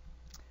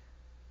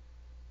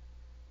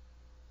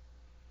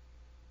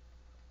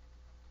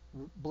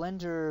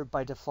Blender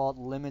by default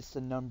limits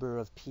the number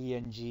of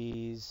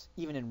PNGs,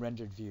 even in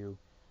rendered view,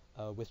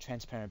 with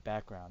transparent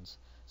backgrounds.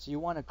 So you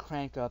want to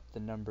crank up the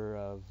number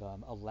of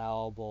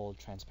allowable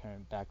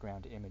transparent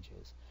background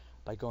images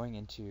by going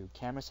into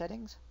camera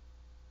settings,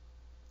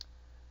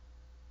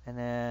 and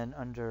then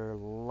under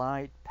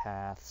light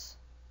paths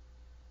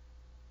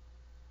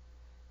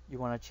you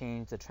want to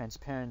change the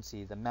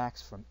transparency, the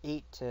max from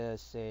 8 to,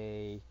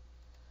 say,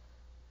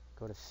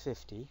 go to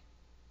 50.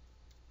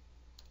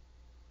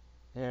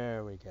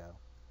 There we go.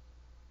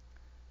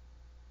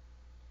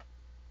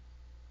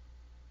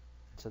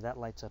 So that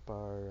lights up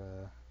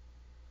our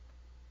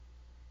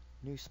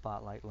new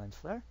spotlight lens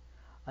flare.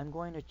 I'm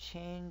going to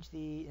change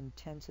the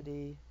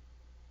intensity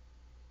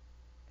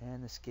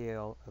and the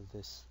scale of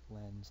this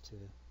lens to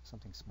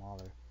something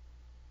smaller.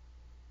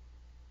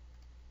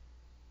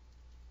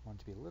 I want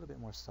it to be a little bit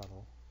more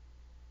subtle.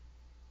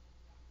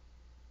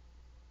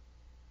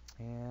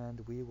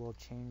 And we will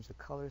change the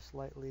color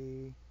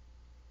slightly.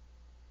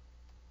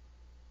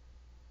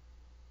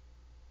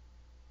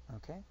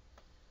 Okay,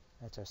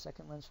 that's our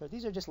second lens flare.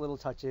 These are just little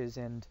touches,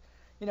 and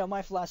you know,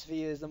 my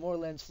philosophy is the more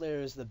lens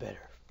flares, the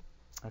better.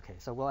 Okay,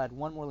 so we'll add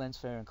one more lens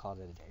flare and call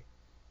it a day.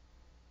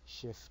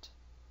 Shift.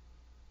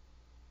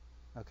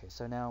 Okay,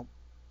 so now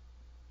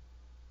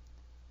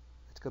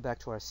let's go back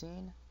to our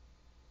scene.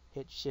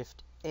 Hit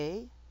Shift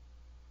A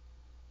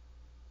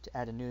to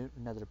add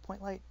another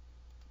point light.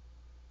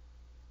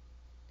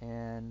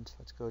 And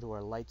let's go to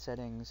our light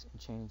settings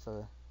and change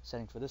the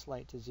setting for this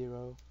light to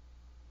 0.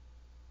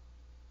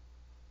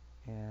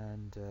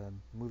 And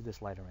move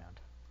this light around.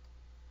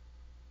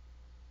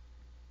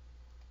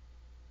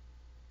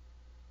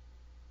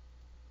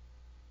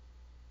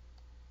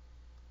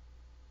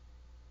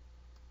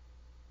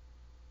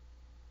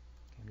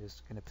 Okay, I'm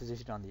just going to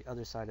position it on the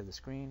other side of the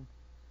screen.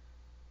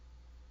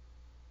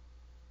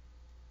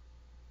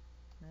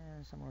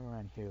 Somewhere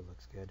around here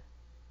looks good.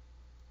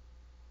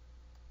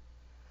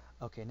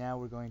 Okay, now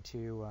we're going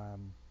to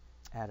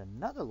add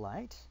another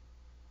light,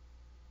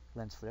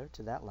 lens flare,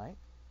 to that light.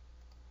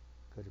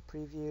 Go to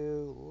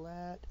preview.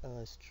 Let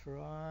us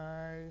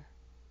try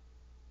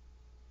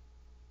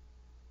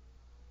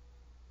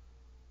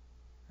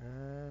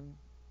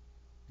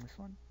this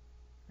one,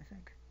 I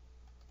think.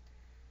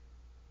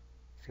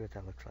 See what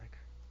that looks like.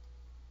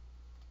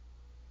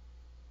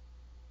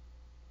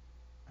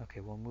 Okay,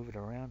 we'll move it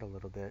around a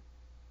little bit.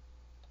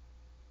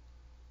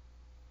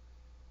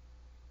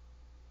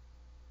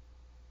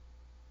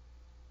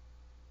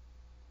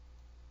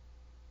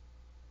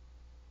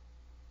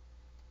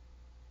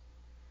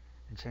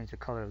 change the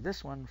color of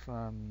this one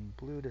from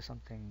blue to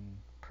something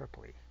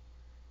purpley.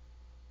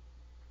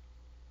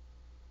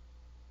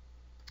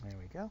 There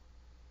we go.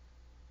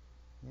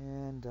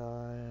 And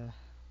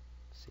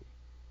let's see.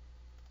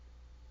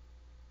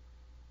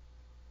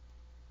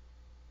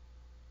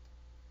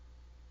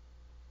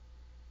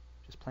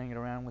 Just playing it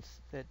around with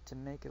it to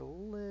make it a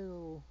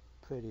little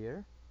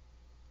prettier.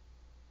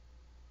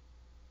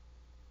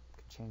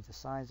 Could change the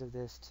size of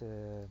this to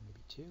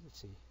maybe 2.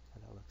 Let's see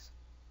how that looks.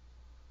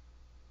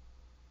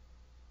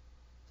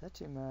 Is that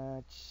too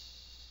much?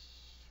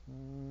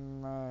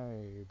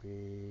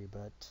 Maybe,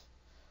 but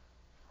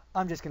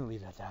I'm just going to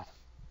leave it at that.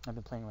 I've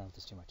been playing around with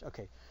this too much.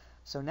 Okay,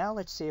 so now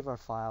let's save our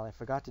file. I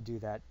forgot to do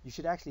that. You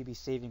should actually be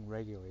saving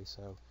regularly.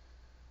 So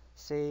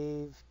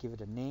save, give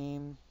it a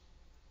name.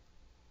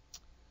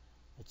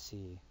 Let's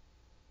see.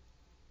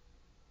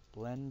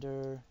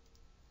 Blender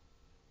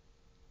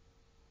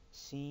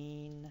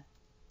scene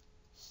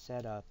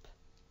setup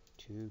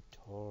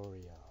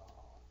tutorial.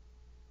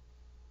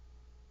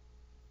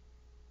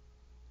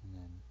 And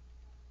then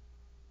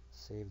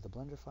save the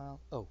Blender file.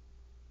 Oh,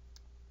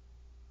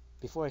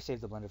 before I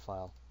save the Blender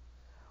file,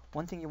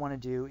 one thing you want to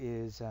do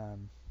is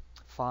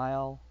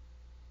file,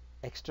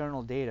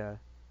 external data,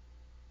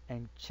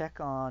 and check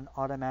on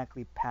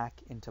automatically pack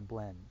into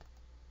blend.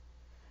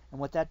 And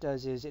what that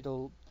does is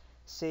it'll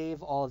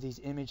save all of these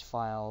image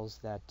files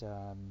that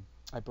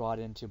I brought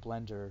into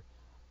Blender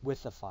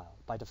with the file.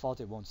 By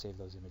default, it won't save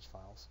those image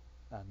files,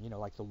 you know,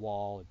 like the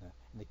wall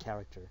and the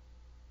character.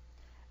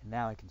 And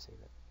now I can save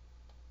it.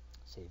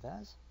 Save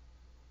as.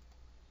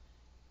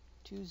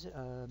 Choose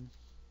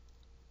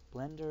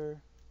Blender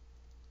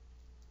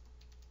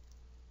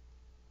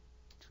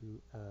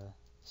to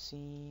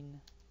scene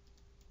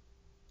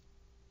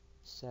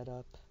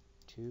setup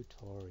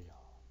tutorial.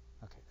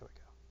 Okay, there we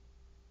go.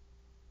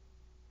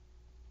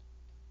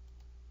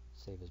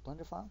 Save as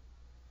Blender file.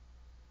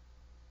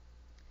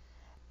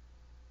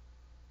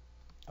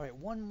 Alright,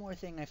 one more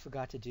thing I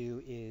forgot to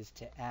do is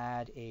to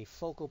add a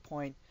focal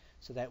point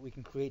so that we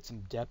can create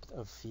some depth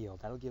of field.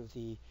 That'll give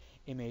the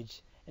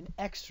image an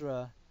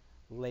extra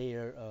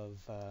layer of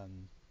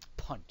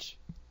punch.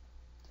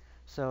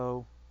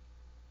 So,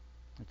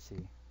 let's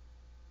see.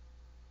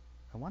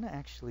 I want to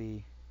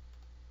actually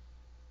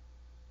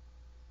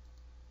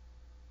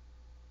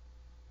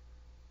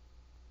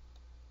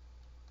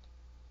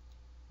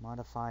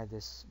modify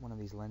this, one of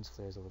these lens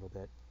flares a little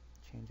bit.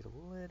 Change it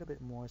a little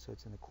bit more so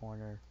it's in the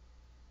corner.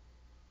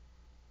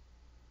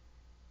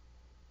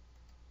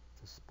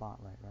 It's a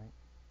spotlight, right?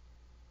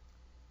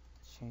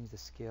 Let's change the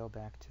scale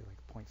back to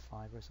like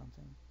 0.5 or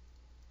something.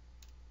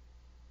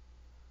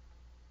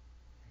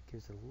 It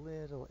gives a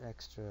little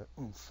extra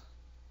oomph.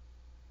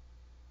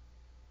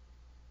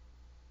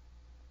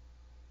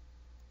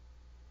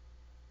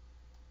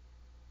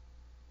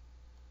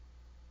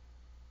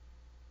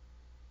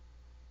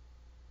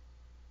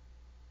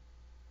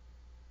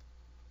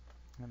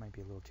 That might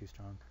be a little too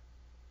strong.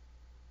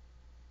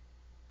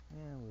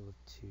 Yeah, a little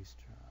too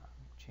strong.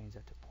 Change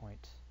that to 0.3.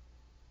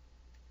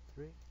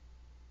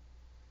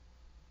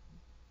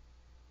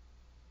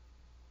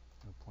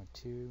 Or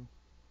 0.2.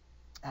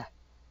 Ah!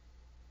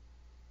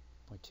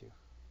 0.2.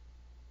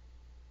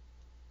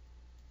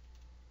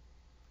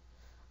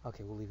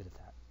 Okay, we'll leave it at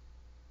that.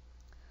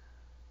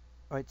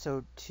 Alright,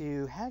 so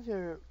to have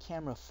your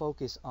camera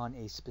focus on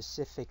a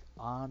specific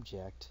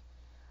object,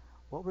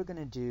 what we're going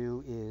to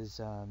do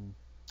is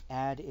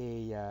add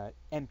a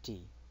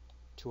empty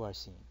to our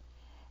scene.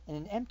 And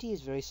an empty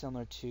is very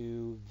similar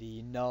to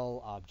the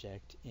null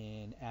object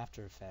in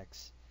After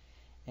Effects.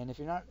 And if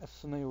you're not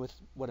familiar with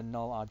what a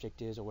null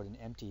object is or what an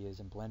empty is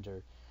in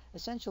Blender,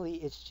 essentially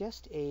it's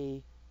just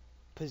a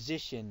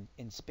position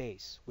in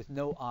space with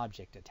no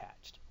object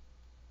attached.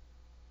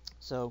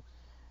 So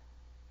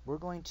we're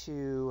going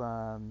to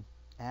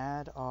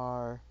add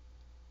our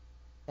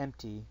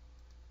empty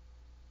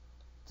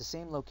the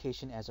same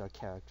location as our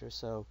character.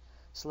 So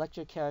select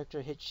your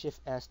character, hit Shift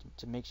S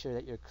to make sure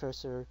that your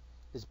cursor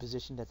is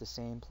positioned at the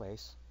same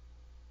place,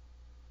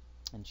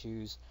 and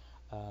choose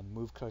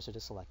Move Cursor to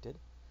Selected.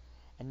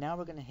 And now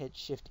we're going to hit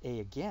Shift A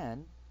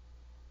again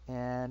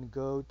and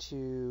go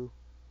to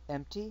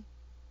Empty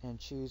and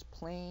choose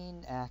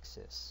Plane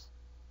Axis.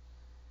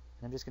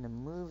 And I'm just going to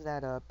move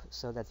that up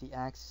so that the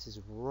axis is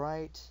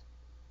right,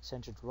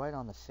 centered right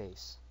on the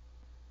face,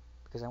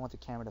 because I want the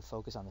camera to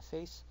focus on the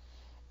face.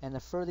 And the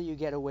further you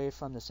get away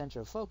from the center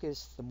of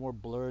focus, the more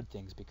blurred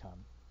things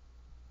become.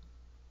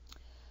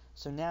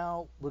 So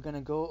now we're going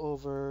to go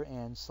over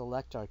and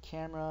select our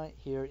camera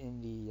here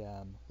in the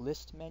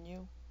list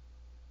menu.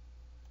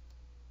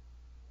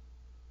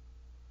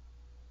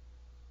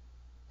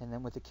 And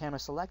then with the camera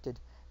selected,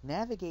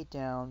 navigate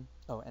down,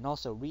 oh, and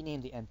also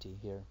rename the empty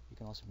here. You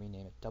can also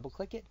rename it. Double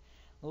click it,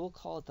 and we'll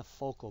call it the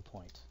focal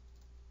point.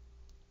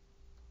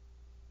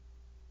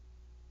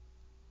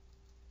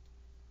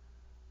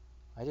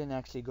 I didn't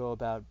actually go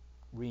about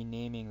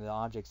renaming the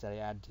objects that I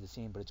added to the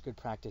scene, but it's good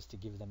practice to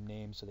give them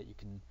names so that you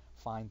can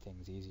find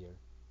things easier.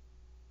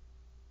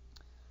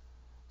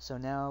 So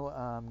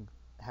now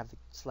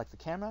select the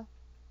camera,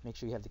 Make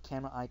sure you have the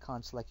camera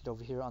icon selected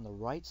over here on the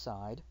right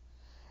side,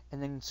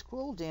 and then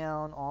scroll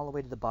down all the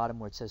way to the bottom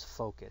where it says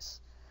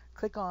focus.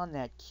 Click on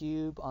that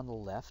cube on the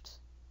left,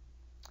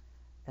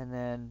 and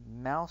then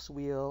mouse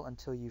wheel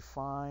until you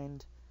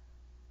find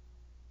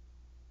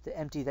the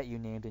empty that you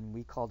named, and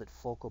we called it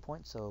focal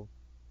point, so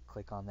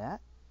click on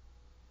that.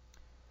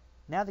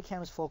 Now the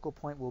camera's focal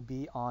point will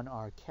be on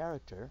our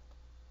character,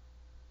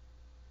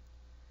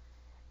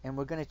 and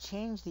we're going to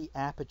change the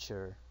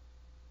aperture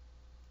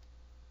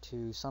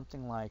to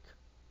something like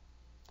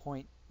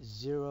 0.019.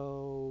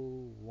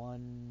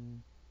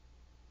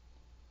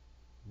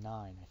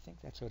 I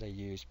think that's what I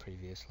used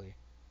previously.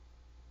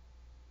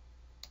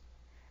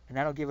 And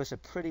that'll give us a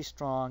pretty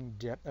strong,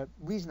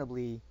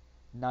 reasonably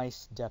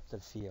nice depth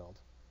of field.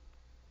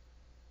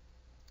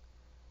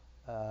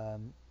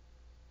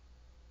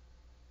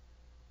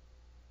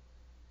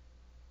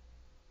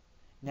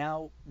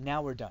 Now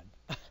we're done.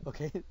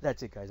 Okay,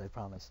 that's it, guys, I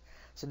promise.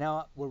 So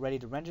now we're ready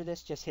to render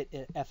this. Just hit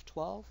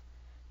F12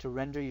 to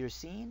render your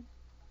scene,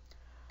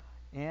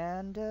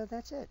 and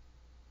that's it.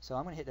 So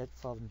I'm going to hit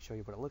F12 and show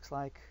you what it looks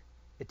like.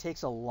 It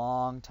takes a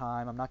long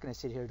time. I'm not going to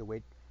sit here to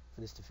wait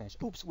for this to finish.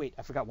 Oops, wait,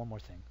 I forgot one more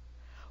thing.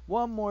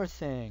 One more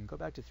thing. Go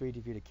back to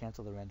 3D view to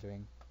cancel the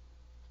rendering.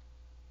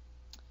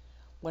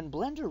 When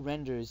Blender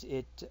renders,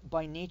 it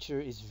by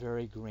nature is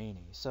very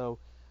grainy. So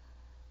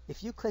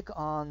if you click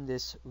on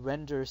this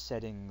render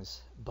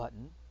settings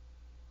button,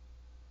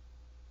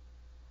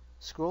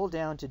 scroll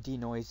down to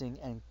denoising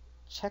and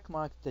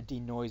checkmark the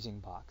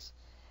denoising box.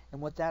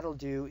 And what that'll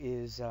do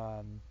is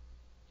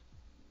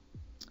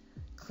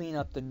clean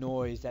up the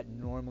noise that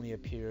normally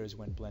appears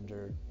when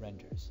Blender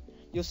renders.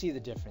 You'll see the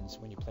difference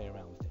when you play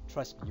around with it.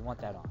 Trust me, you want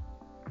that on.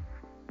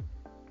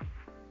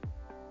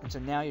 And so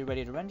now you're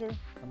ready to render.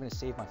 I'm going to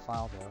save my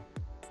file though.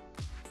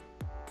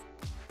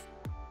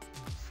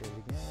 Save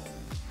again.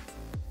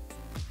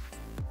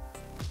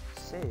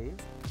 Save.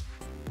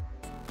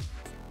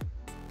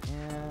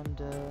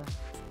 And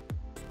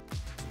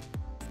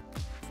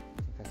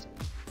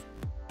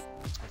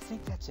I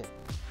think that's it.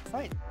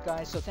 Alright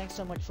guys, so thanks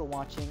so much for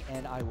watching,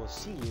 and I will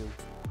see you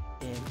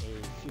in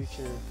a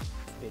future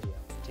video.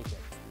 Take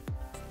care.